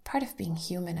being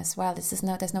human as well. There's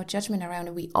no judgment around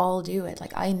it. We all do it.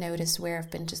 I notice where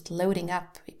I've been just loading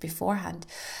up beforehand.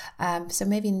 So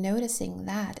maybe noticing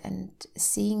that and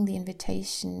seeing the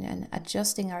invitation and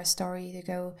adjusting our story to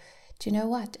go, do you know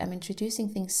what? I'm introducing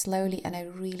things slowly, and I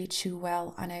really chew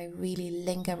well, and I really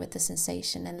linger with the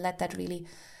sensation and let that really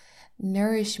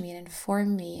nourish me and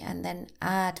inform me, and then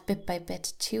add bit by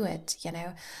bit to it,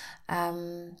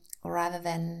 rather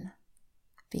than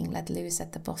being let loose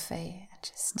at the buffet and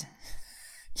just,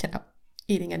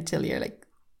 eating until you're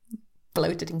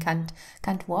bloated and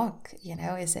can't walk,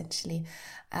 essentially.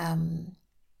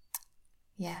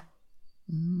 Yeah.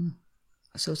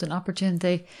 So it's an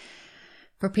opportunity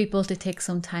for people to take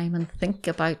some time and think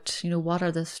about, what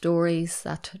are the stories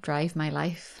that drive my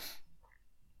life?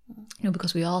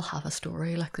 Because we all have a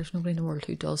story. Like, there's nobody in the world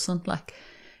who doesn't. Like,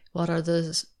 what are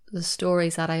the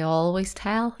stories that I always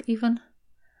tell, even?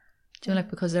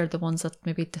 Because they're the ones that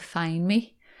maybe define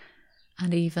me.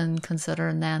 And even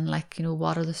considering then,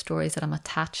 what are the stories that I'm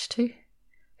attached to?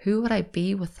 Who would I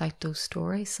be without those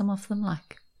stories? Some of them,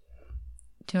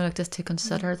 just to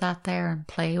consider that there and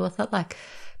play with it,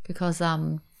 because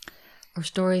our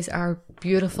stories are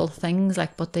beautiful things,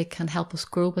 but they can help us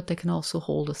grow, but they can also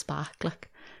hold us back,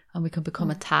 and we can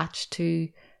become attached to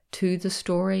the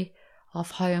story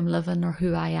of how I'm living or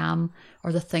who I am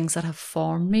or the things that have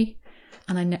formed me,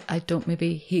 and I don't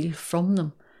maybe heal from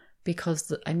them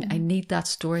because I need that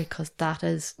story, because that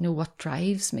is what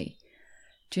drives me.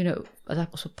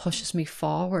 That's what pushes me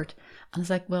forward. And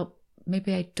it's well,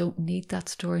 maybe I don't need that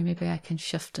story. Maybe I can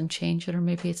shift and change it, or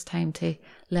maybe it's time to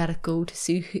let it go, to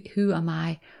see who am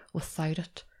I without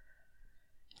it.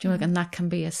 And that can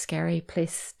be a scary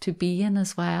place to be in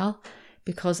as well,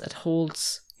 because it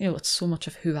holds, it's so much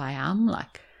of who I am.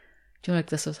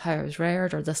 This is how I was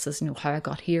reared, or this is, how I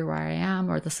got here where I am,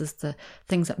 or this is the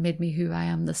things that made me who I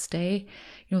am this day.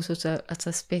 So it's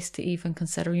a space to even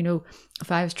consider,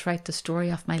 if I was to write the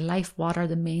story of my life, what are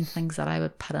the main things that I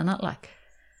would put in it,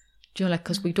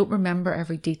 because we don't remember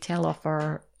every detail of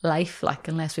our life,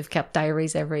 unless we've kept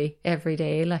diaries every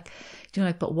day,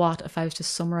 but what if I was to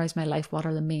summarize my life? What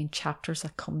are the main chapters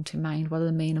that come to mind? What are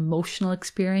the main emotional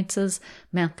experiences,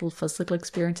 mental, physical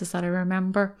experiences that I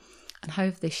remember, and how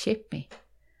have they shaped me?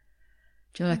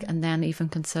 And then even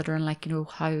considering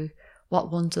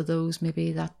what ones of those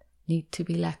maybe that need to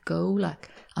be let go,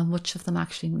 and which of them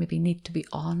actually maybe need to be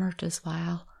honored as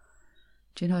well.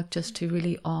 Just to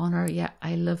really honor,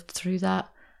 I lived through that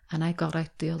and I got out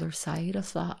the other side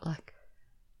of that.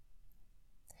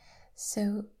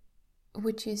 So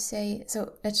would you say,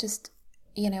 so let's just,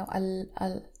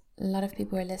 a lot of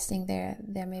people are listening, they're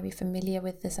maybe familiar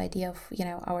with this idea of,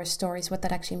 our stories, what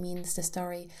that actually means, the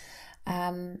story.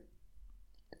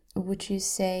 Would you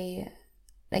say,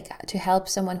 to help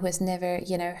someone who has never,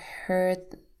 heard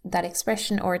that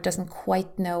expression, or doesn't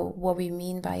quite know what we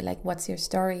mean by what's your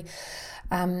story,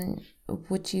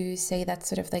 would you say that's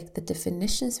sort of the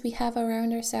definitions we have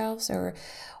around ourselves, or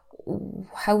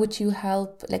how would you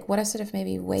help, what are sort of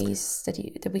maybe ways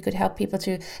that we could help people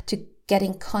to get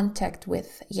in contact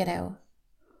with the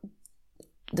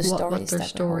stories, what their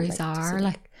stories are,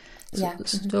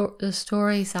 the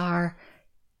stories are,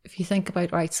 if you think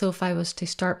about, right, so if I was to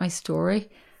start my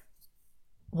story,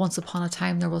 once upon a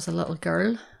time there was a little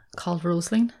girl called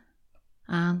Rosaline,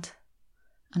 and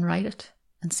write it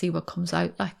and see what comes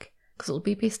out, because it'll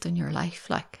be based on your life,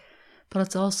 but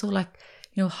it's also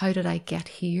how did I get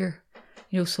here?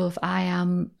 So if I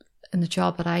am in the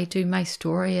job that I do, my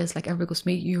story is everybody goes to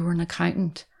me, you were an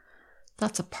accountant.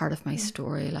 That's a part of my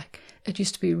story. It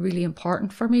used to be really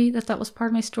important for me that was part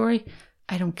of my story.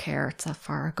 I don't care, it's that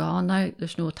far gone now.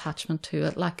 There's no attachment to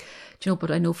it.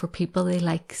 But I know for people, they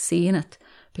like seeing it,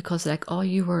 because oh,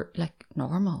 you were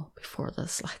normal before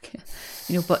this,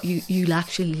 but you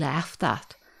actually left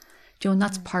that. And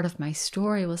that's part of my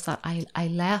story, was that I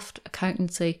left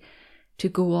accountancy to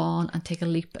go on and take a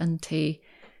leap into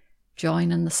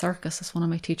joining the circus, as one of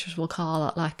my teachers will call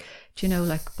it,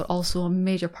 but also a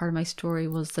major part of my story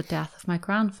was the death of my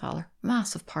grandfather.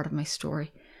 Massive part of my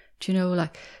story.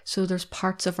 So there's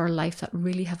parts of our life that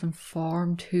really have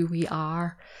informed who we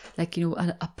are,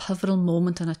 a pivotal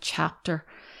moment in a chapter.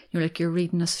 You're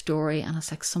reading a story and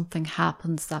it's something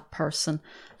happens to that person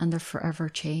and they're forever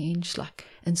changed,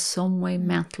 in some way,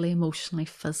 mentally, emotionally,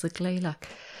 physically,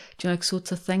 so it's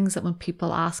the things that when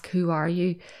people ask, who are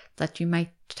you, that you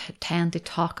might tend to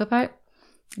talk about,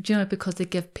 because they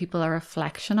give people a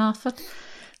reflection of it.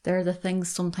 They're the things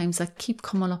sometimes that keep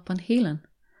coming up in healing,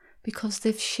 because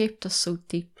they've shaped us so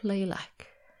deeply, and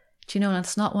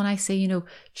it's not, when I say,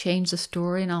 change the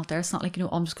story and all there, it's not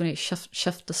I'm just going to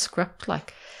shift the script,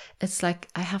 it's I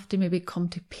have to maybe come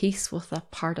to peace with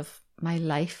that part of my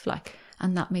life,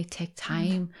 and that may take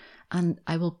time, and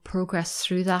I will progress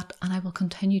through that, and I will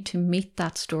continue to meet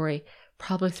that story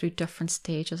probably through different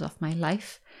stages of my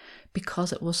life,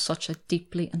 because it was such a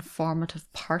deeply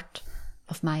informative part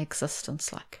of my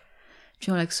existence,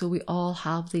 so we all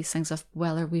have these things of,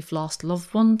 whether we've lost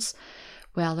loved ones,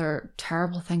 whether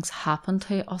terrible things happened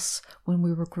to us when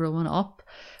we were growing up,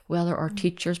 whether our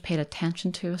teachers paid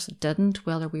attention to us or didn't,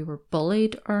 whether we were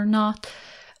bullied or not,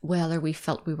 whether we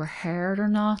felt we were heard or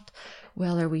not,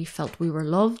 whether we felt we were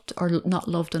loved or not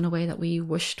loved in a way that we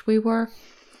wished we were.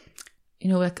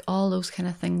 like all those kind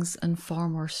of things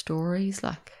inform our stories,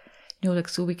 like, like,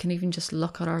 so we can even just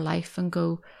look at our life and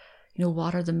go,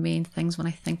 what are the main things when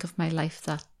I think of my life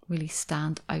that really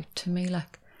stand out to me,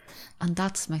 like, and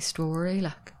that's my story,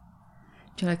 like,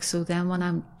 like, so then when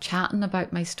I'm chatting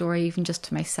about my story, even just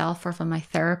to myself or from my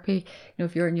therapy,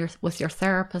 if you're with your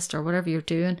therapist or whatever you're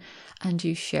doing, and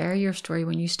you share your story,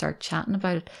 when you start chatting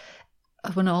about it,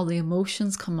 when all the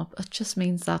emotions come up, it just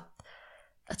means that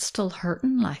it's still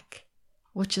hurting, like,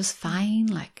 which is fine,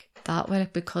 like, that way,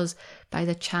 like, because by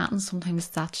the chatting, sometimes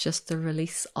that's just the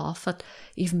release of it,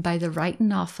 even by the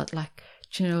writing of it, like,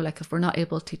 like, if we're not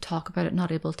able to talk about it,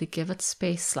 not able to give it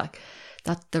space, like,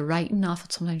 that the writing of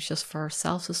it sometimes just for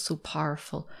ourselves is so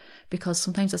powerful, because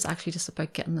sometimes it's actually just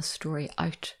about getting the story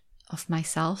out of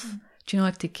myself,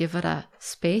 like, to give it a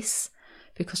space,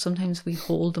 because sometimes we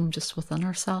hold them just within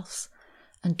ourselves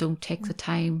and don't take the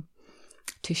time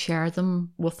to share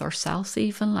them with ourselves,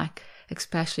 even, like,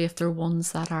 especially if they're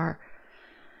ones that are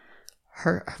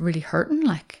really hurting,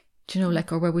 like,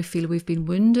 like, or where we feel we've been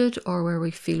wounded, or where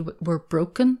we feel we're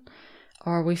broken,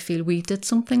 or we feel we did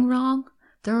something wrong.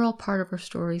 They're all part of our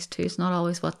stories too. It's not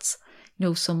always what's,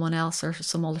 someone else or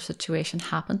some other situation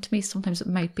happened to me. Sometimes it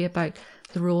might be about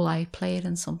the role I played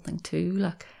in something too,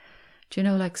 like,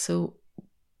 like, so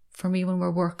for me, when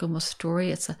we're working with story,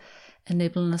 it's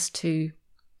enabling us to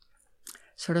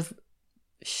sort of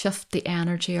shift the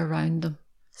energy around them,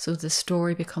 so the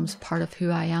story becomes part of who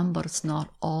I am, but it's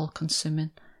not all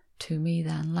consuming to me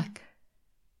then, like.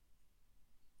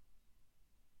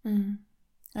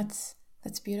 That's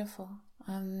beautiful.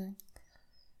 And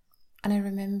I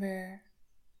remember,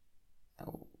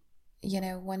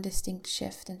 one distinct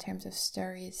shift in terms of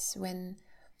stories when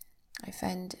I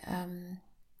found,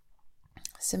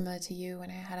 similar to you, when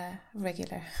I had a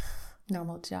regular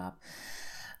normal job,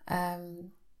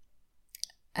 and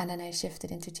then I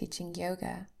shifted into teaching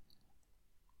yoga.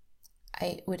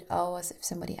 I would always, if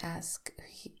somebody asked,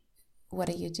 what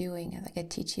are you doing? I'm like, I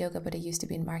teach yoga, but I used to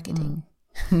be in marketing.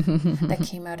 That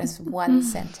came out as one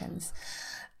sentence.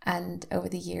 And over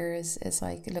the years, it's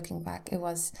like, looking back,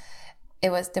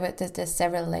 there's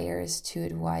several layers to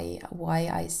it, why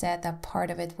I said that.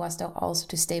 Part of it was also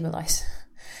to stabilize,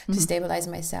 to stabilize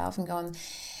myself and going,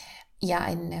 yeah,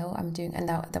 I know I'm doing, and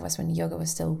that was when yoga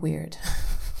was still weird.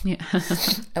 Yeah.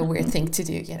 A weird thing to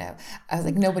do, I was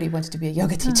like, nobody wanted to be a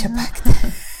yoga teacher back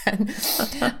then.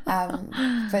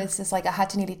 But it's just like, I had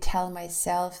to nearly tell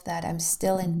myself that I'm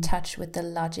still in touch with the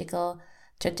logical,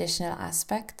 traditional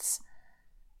aspects,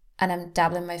 and I'm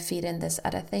dabbling my feet in this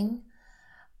other thing.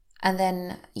 And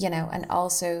then, and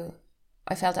also,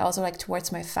 I felt also like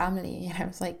towards my family, I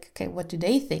was like, okay, what do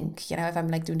they think? If I'm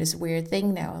like doing this weird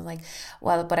thing now, I'm like,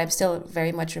 well, but I still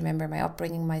very much remember my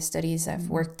upbringing, my studies. I've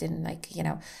worked in like,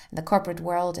 in the corporate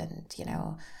world, and,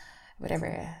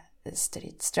 whatever,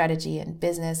 studied strategy and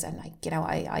business. And like,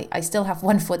 I still have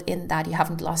one foot in that. You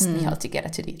haven't lost me altogether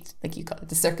to the, like you call it,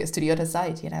 the circus, to the other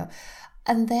side,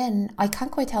 And then I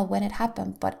can't quite tell when it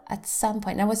happened, but at some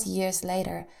point, and it was years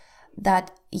later,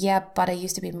 that, yeah, but I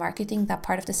used to be in marketing, that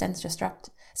part of the sentence just dropped.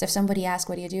 So if somebody asked,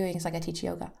 what are you doing? It's like, I teach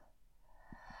yoga.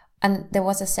 And there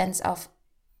was a sense of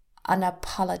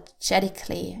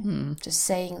unapologetically just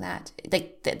saying that.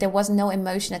 Like, there was no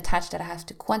emotion attached that I have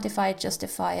to quantify it,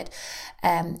 justify it,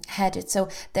 head it. So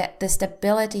the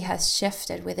stability has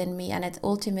shifted within me, and it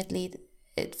ultimately,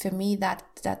 for me, that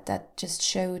just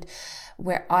showed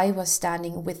where I was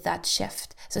standing with that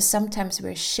shift. So sometimes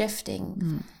we're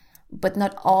shifting, but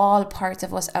not all parts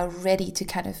of us are ready to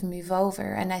kind of move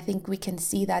over. And I think we can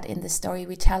see that in the story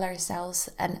we tell ourselves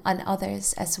and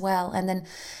others as well. And then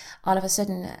all of a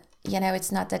sudden,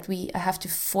 it's not that I have to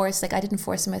force, like I didn't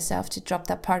force myself to drop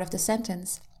that part of the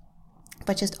sentence,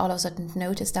 but just all of a sudden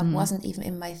notice that wasn't even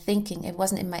in my thinking. It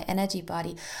wasn't in my energy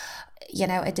body.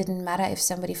 It didn't matter if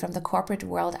somebody from the corporate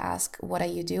world asked, what are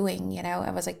you doing?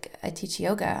 I was like, I teach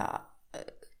yoga.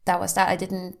 That was that. I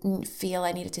didn't feel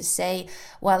I needed to say,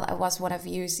 well, I was one of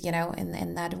yous,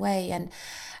 in that way. And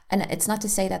it's not to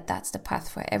say that that's the path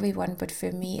for everyone, but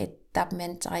for me, that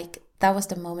meant like, that was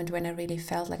the moment when I really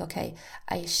felt like, okay,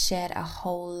 I shared a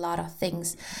whole lot of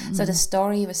things. So the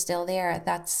story was still there.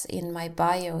 That's in my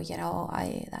bio,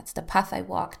 that's the path I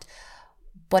walked,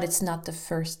 but it's not the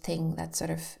first thing that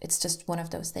it's just one of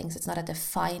those things. It's not a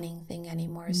defining thing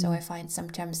anymore. So I find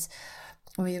sometimes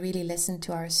when we really listen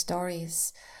to our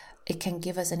stories, it can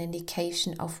give us an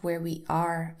indication of where we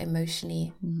are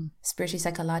emotionally, spiritually,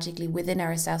 psychologically within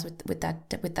ourselves with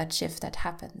that shift that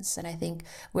happens. And I think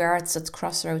we are at such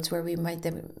crossroads where we might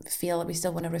feel we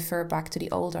still want to refer back to the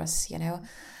old us,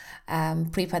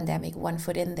 pre-pandemic, one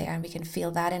foot in there, and we can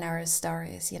feel that in our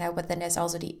stories, you know. But then there's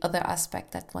also the other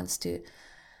aspect that wants to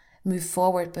move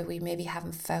forward, but we maybe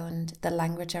haven't found the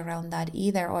language around that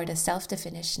either, or the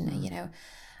self-definition, you know.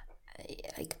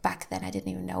 Like back then I didn't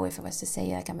even know if I was to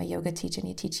say like I'm a yoga teacher and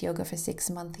you teach yoga for 6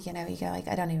 months, you know, you go like,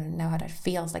 I don't even know how that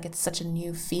feels. Like it's such a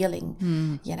new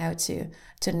feeling, you know,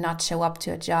 to not show up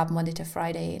to a job Monday to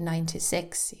Friday 9 to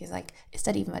 6. He's like, is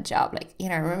that even a job? Like, you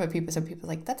know, I remember some people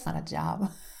like, that's not a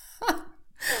job.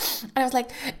 And I was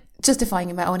like justifying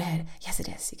in my own head, yes it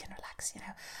is, you can relax, you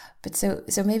know. But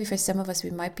so maybe for some of us we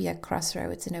might be at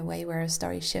crossroads in a way where our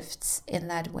story shifts in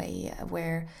that way,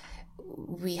 where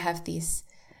we have these,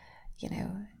 you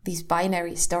know, these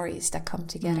binary stories that come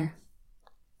together.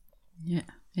 Yeah.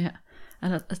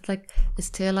 And it's like,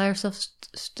 it's to allow ourselves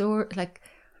like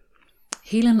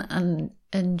healing, and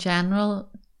in general,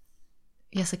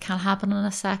 yes, it can happen in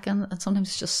a second, and sometimes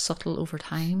it's just subtle over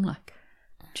time, like,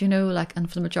 do you know, like, and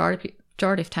for the majority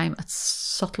of time it's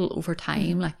subtle over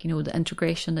time, like, you know, the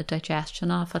integration, the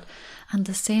digestion of it. And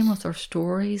the same with our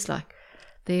stories, like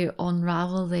they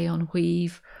unravel, they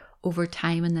unweave over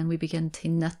time, and then we begin to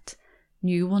knit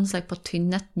new ones, like, but to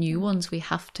knit new ones we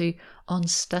have to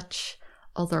unstitch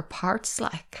other parts,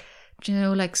 like, do you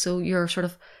know, like, so you're sort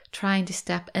of trying to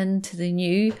step into the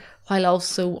new while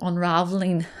also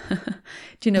unraveling do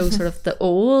you know, sort of the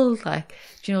old, like,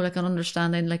 do you know, like an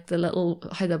understanding, like the little,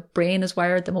 how the brain is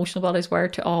wired, the emotional body is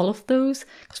wired to all of those,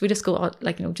 because we just go out,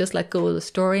 like, you know, just let go of the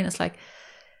story, and it's like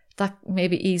that may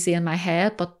be easy in my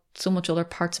head, but so much other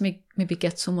parts of me maybe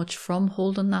get so much from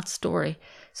holding that story.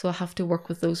 So I have to work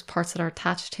with those parts that are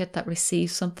attached to it, that receive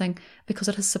something because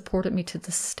it has supported me to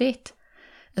this state,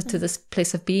 to this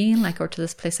place of being, like, or to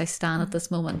this place I stand at this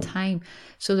moment in time.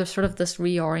 So there's sort of this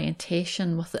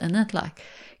reorientation within it, like,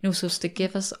 you know, so it's to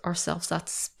give ourselves that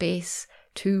space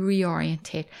to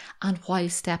reorientate, and while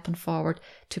stepping forward,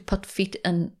 to put feet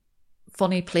in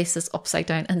funny places, upside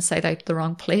down, inside out, the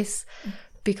wrong place.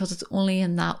 Because it's only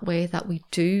in that way that we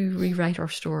do rewrite our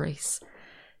stories.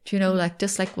 Do you know, like,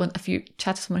 just like when, if you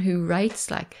chat to someone who writes,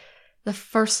 like, the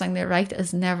first thing they write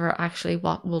is never actually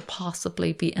what will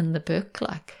possibly be in the book.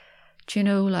 Like, do you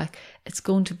know, like, it's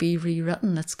going to be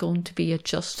rewritten, it's going to be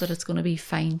adjusted, it's going to be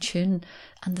fine-tuned.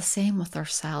 And the same with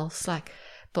ourselves, like,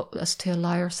 but as to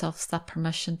allow ourselves that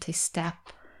permission to step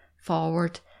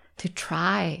forward, to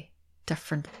try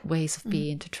different ways of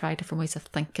being, to try different ways of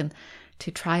thinking, to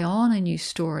try on a new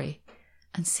story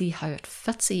and see how it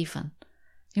fits, even,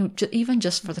 you know, even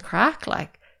just for the crack,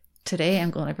 like, today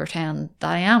I'm going to pretend that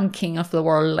I am king of the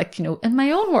world, like, you know, in my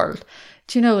own world.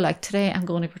 Do you know, like, today I'm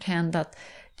going to pretend that,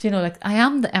 do you know, like, I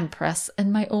am the empress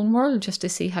in my own world, just to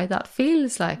see how that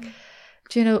feels, like,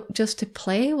 do you know, just to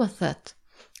play with it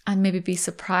and maybe be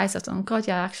surprised that, oh God,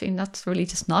 yeah, actually that's really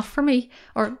just not for me,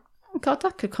 or oh God,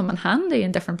 that could come in handy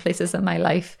in different places in my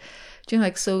life. Do you know,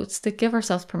 like, so it's to give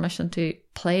ourselves permission to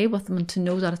play with them, and to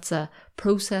know that it's a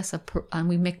process and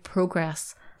we make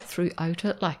progress throughout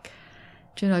it, like,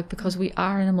 do you know, like, because we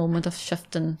are in a moment of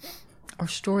shifting our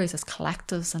stories as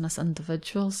collectives and as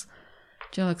individuals.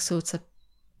 Do you know, like, so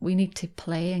we need to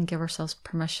play and give ourselves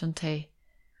permission to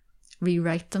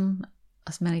rewrite them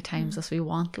as many times as we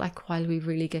want, like, while we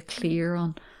really get clear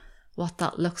on what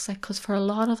that looks like. Because for a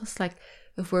lot of us, like,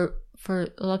 for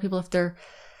a lot of people, if they're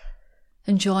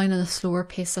enjoying a slower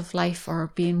pace of life,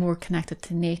 or being more connected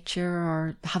to nature,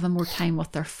 or having more time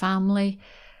with their family,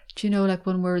 do you know, like,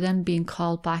 when we're then being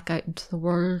called back out into the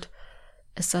world,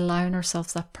 it's allowing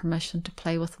ourselves that permission to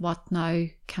play with, what now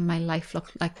can my life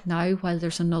look like now, while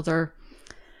there's another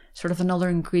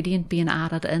ingredient being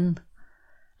added in,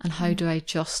 and how do I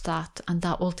adjust that? And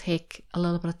that will take a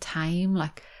little bit of time,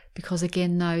 like, because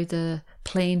again, now the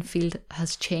playing field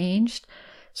has changed,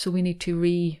 so we need to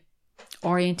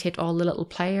reorientate all the little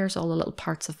players, all the little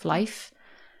parts of life,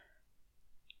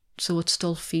 so it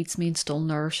still feeds me and still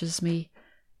nourishes me,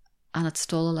 and it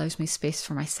still allows me space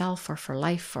for myself, or for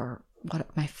life, or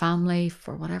my family,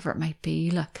 for whatever it might be,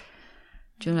 like,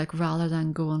 do you know, like, rather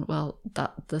than going, well,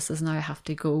 this is now, I have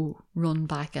to go run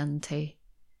back into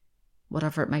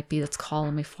whatever it might be that's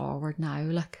calling me forward now,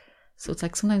 like. So it's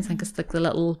like, sometimes I think it's like the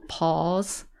little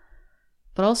pause,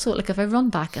 but also, like, if I run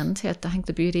back into it, I think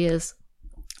the beauty is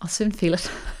I'll soon feel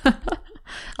it.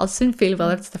 I'll soon feel,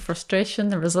 whether it's the frustration,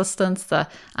 the resistance, the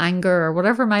anger, or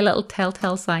whatever my little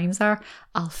telltale signs are,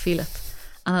 I'll feel it.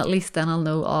 And at least then I'll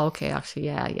know, oh, okay, actually,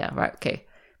 yeah, right, okay.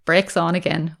 Brakes on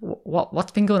again.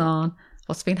 What's been going on?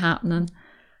 What's been happening?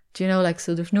 Do you know, like,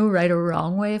 so there's no right or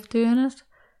wrong way of doing it.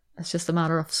 It's just a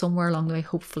matter of somewhere along the way,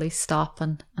 hopefully stop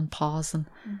and pause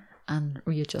and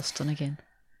readjusting again.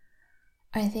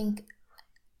 I think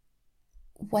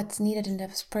what's needed in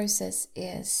this process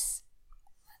is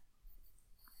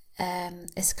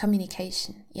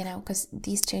communication, you know, because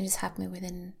these changes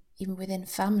happen even within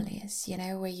families, you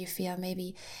know, where you feel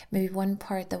maybe one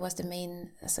part that was the main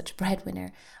such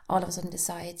breadwinner all of a sudden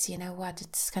decides, you know what,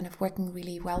 it's kind of working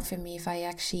really well for me if I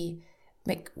actually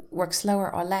make work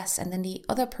slower or less, and then the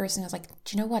other person is like,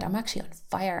 do you know what, I'm actually on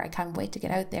fire, I can't wait to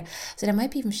get out there. So there might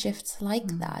be even shifts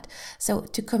like that. So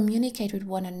to communicate with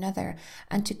one another,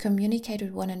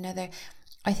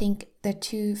 I think there are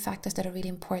two factors that are really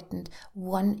important.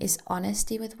 One is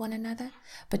honesty with one another,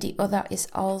 but the other is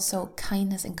also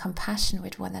kindness and compassion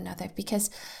with one another,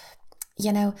 because,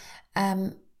 you know,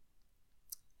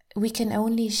 we can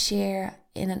only share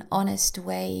in an honest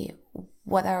way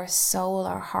what our soul,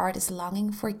 our heart is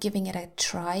longing for, giving it a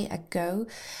try, a go.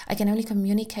 I can only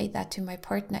communicate that to my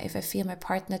partner if I feel my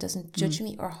partner doesn't judge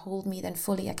me or hold me then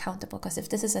fully accountable. Because if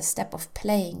this is a step of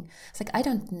playing, it's like, I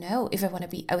don't know if I want to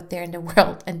be out there in the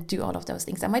world and do all of those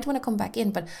things. I might want to come back in,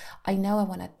 but I know I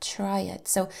want to try it.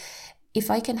 So if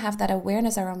I can have that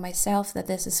awareness around myself, that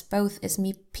this is both is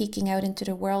me peeking out into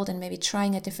the world and maybe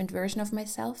trying a different version of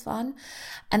myself on,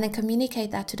 and then communicate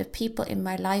that to the people in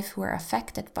my life who are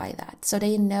affected by that. So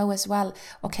they know as well,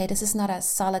 okay, this is not a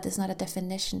solid, this is not a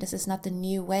definition, this is not the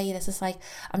new way. This is like,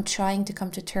 I'm trying to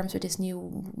come to terms with this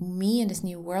new me in this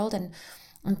new world, and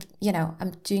I'm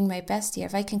doing my best here.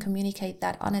 If I can communicate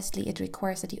that honestly, it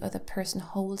requires that the other person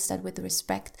holds that with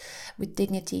respect, with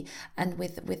dignity, and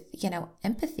with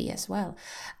empathy as well.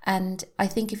 And I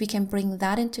think if we can bring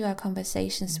that into our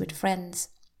conversations with friends,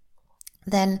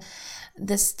 then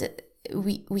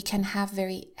we can have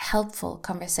very helpful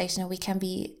conversation, and we can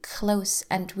be close,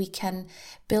 and we can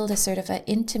build a sort of an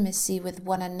intimacy with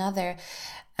one another,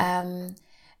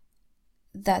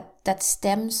 that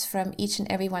stems from each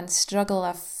and everyone's struggle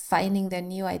of finding their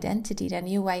new identity, their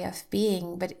new way of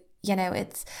being. But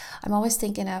I'm always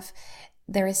thinking of,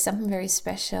 there is something very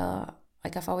special.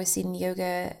 Like, I've always seen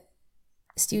yoga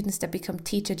students that become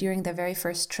teacher during their very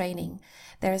first training.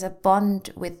 There is a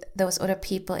bond with those other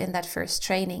people in that first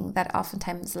training that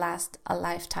oftentimes lasts a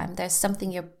lifetime. There's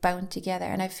something, you're bound together.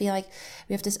 And I feel like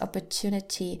we have this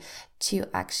opportunity to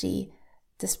actually,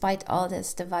 despite all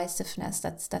this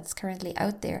divisiveness that's currently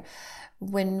out there,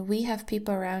 when we have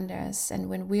people around us, and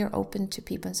when we are open to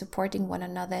people and supporting one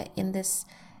another in this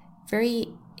very,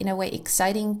 in a way,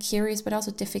 exciting, curious, but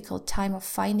also difficult time of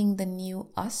finding the new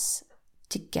us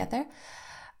together,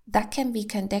 there can be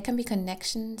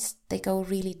connections. They go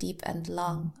really deep and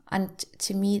long. And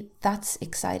to me, that's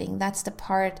exciting. That's the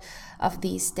part of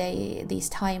these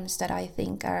times that I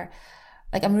think are,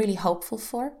 like, I'm really hopeful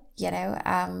for.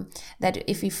 That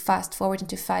if we fast forward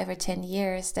into 5 or 10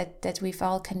 years, that we've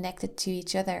all connected to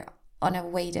each other on a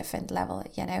way different level,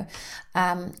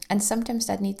 and sometimes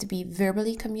that needs to be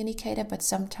verbally communicated, but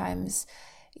sometimes,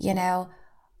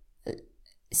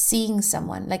 seeing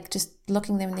someone, like just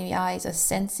looking them in the eyes or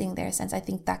sensing their sense, I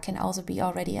think that can also be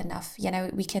already enough.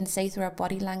 We can say through our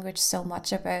body language so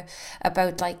much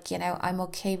about like, I'm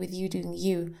okay with you doing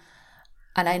you,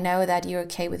 and I know that you're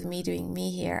okay with me doing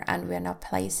me here, and we're not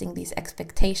placing these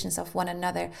expectations of one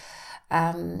another,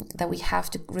 that we have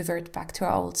to revert back to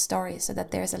our old stories, so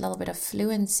that there's a little bit of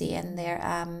fluency in there,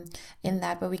 in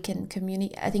that, but we can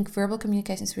communicate. I think verbal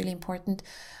communication is really important,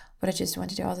 but I just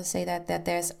wanted to also say that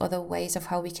there's other ways of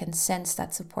how we can sense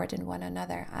that support in one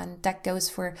another, and that goes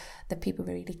for the people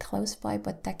we're really close by,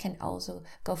 but that can also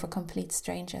go for complete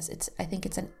strangers. I think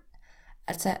it's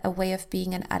a way of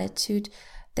being, an attitude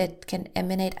that can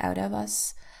emanate out of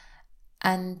us,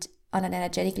 and on an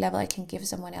energetic level, I can give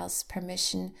someone else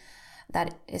permission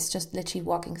that is just literally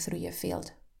walking through your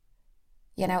field.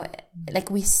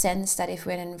 Like, we sense that if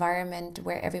we're in an environment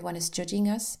where everyone is judging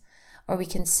us, or we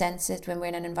can sense it when we're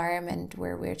in an environment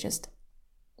where we're just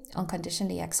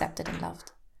unconditionally accepted and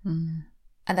loved. And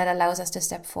that allows us to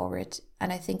step forward.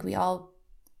 And I think we all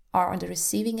are on the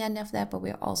receiving end of that, but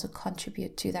we also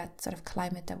contribute to that sort of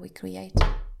climate that we create.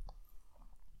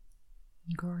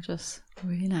 Gorgeous.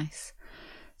 Really nice.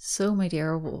 So, my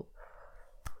dear,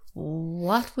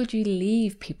 what would you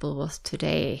leave people with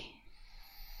today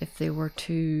if they were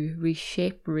to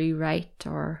reshape, rewrite,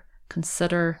 or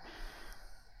consider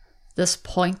this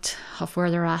point of where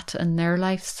they're at in their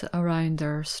lives, around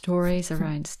their stories,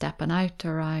 around stepping out,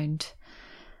 around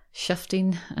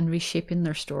shifting and reshaping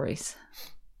their stories?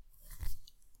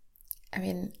 I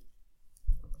mean,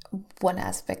 one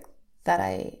aspect that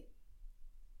I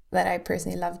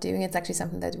personally love doing, it's actually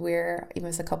something that we're, even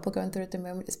as a couple, going through at the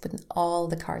moment, is putting all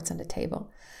the cards on the table.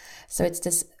 So it's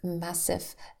this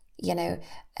massive,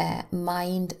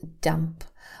 mind dump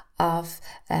of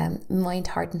mind,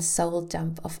 heart and soul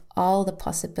dump of all the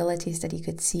possibilities that you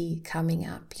could see coming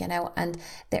up, you know, and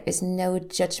there is no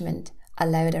judgment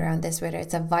allowed around this, whether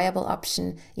it's a viable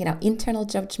option, you know, internal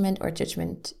judgment or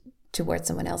judgment towards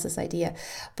someone else's idea.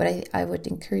 But I would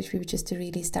encourage people just to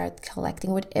really start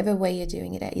collecting whatever way you're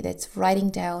doing it, either it's writing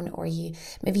down or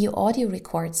maybe you audio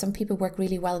record. Some people work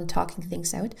really well in talking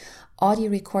things out. Audio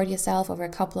record yourself over a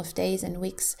couple of days and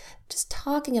weeks, just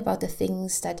talking about the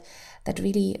things that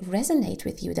really resonate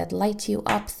with you, that light you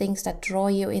up, things that draw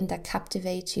you in, that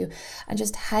captivate you, and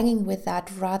just hanging with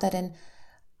that rather than,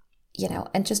 you know,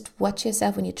 and just watch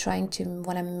yourself when you're trying to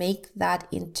want to make that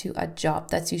into a job.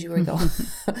 That's usually where we go.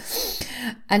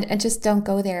 and just don't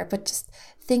go there, but just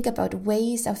think about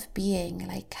ways of being.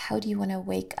 Like, how do you want to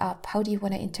wake up? How do you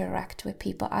want to interact with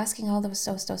people? Asking all those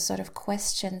sort of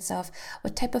questions of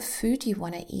what type of food you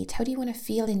want to eat? How do you want to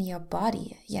feel in your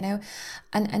body? You know,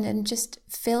 and just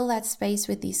fill that space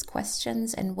with these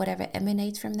questions and whatever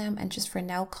emanates from them, and just for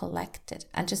now collect it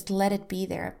and just let it be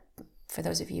there. For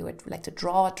those of you who would like to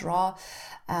draw,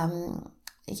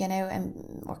 you know,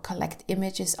 or collect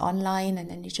images online, and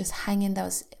then you just hang in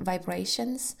those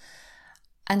vibrations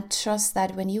and trust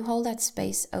that when you hold that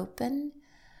space open,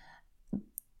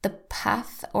 the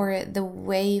path or the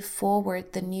way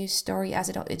forward, the new story as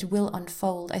it will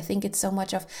unfold. I think it's so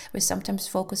much of, we're sometimes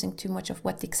focusing too much of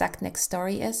what the exact next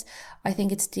story is. I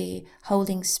think it's the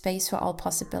holding space for all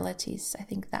possibilities. I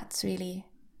think that's really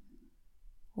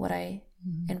what I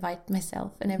invite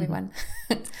myself and everyone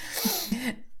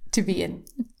to be in.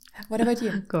 What about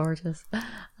you? Gorgeous.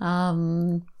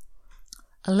 A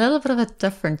little bit of a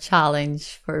different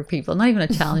challenge for people. Not even a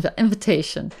challenge, but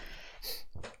invitation.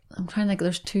 I'm trying to think,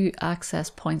 there's 2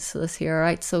 access points to this here,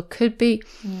 right? So it could be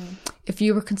if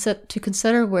you were to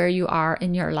consider where you are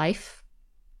in your life,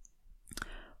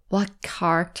 what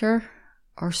character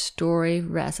or story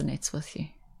resonates with you?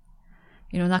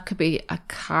 You know, that could be a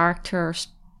character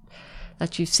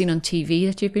that you've seen on TV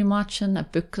that you've been watching, a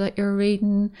book that you're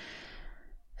reading.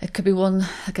 It could be one,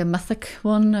 like a mythic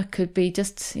one. It could be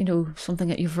just, you know, something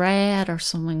that you've read or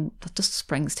something that just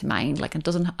springs to mind. Like, it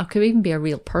could even be a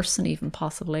real person, even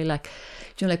possibly. Like,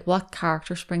 you know, like what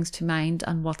character springs to mind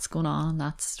and what's going on in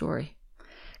that story.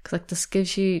 Because like this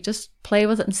gives you, just play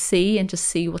with it and just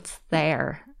see what's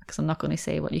there. Because I'm not going to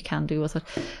say what you can do with it,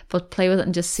 but play with it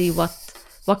and just see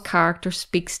what character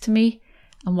speaks to me.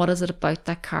 And what is it about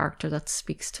that character that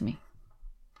speaks to me?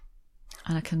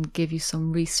 And I can give you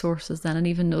some resources then, and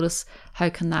even notice how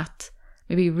can that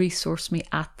maybe resource me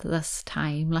at this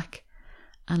time, like,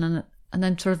 and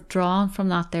then sort of drawn from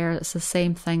that there, it's the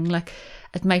same thing. Like,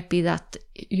 it might be that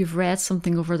you've read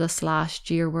something over this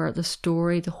last year where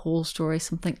the whole story,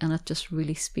 something in it just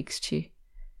really speaks to you.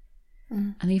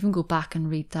 And even go back and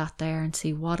read that there and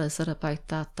see what is it about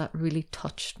that really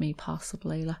touched me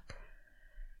possibly, like.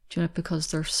 Do you know, because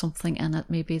there's something in it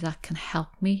maybe that can help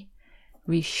me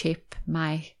reshape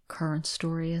my current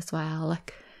story as well.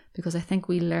 Like, because I think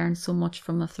we learn so much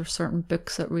from, if there's certain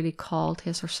books that really called to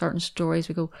us or certain stories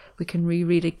we can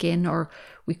reread again, or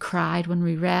we cried when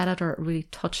we read it, or it really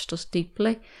touched us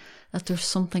deeply, that there's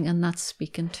something in that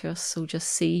speaking to us. So just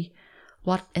see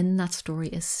what in that story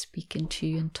is speaking to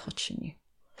you and touching you.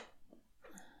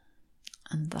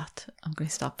 And that, I'm going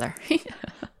to stop there.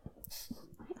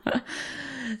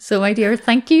 So my dear,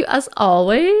 thank you as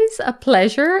always. A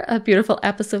pleasure. A beautiful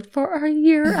episode for our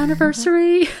year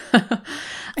anniversary.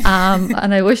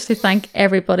 And I wish to thank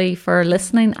everybody for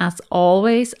listening as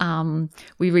always.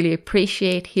 We really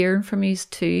appreciate hearing from you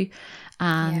too,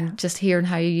 and just hearing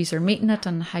how you are meeting it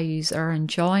and how you are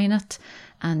enjoying it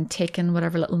and taking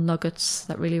whatever little nuggets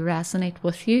that really resonate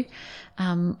with you.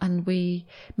 And may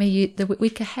the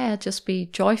week ahead just be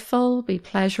joyful, be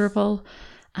pleasurable,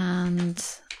 and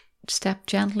step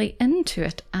gently into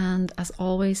it. And as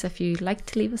always, if you'd like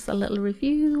to leave us a little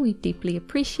review, we deeply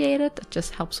appreciate it. It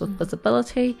just helps with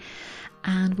visibility,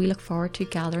 and we look forward to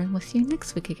gathering with you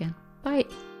next week again. Bye.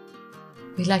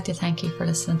 We'd like to thank you for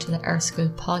listening to the Earth School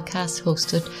podcast,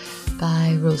 hosted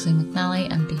by Rosalie McNally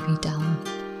and Bibi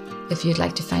Dallin. If you'd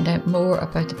like to find out more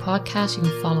about the podcast, you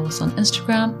can follow us on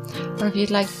Instagram, or if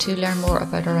you'd like to learn more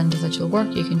about our individual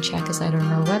work, you can check us out on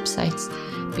our websites,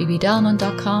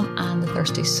 bbdallman.com and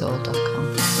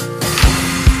thethirstysoul.com.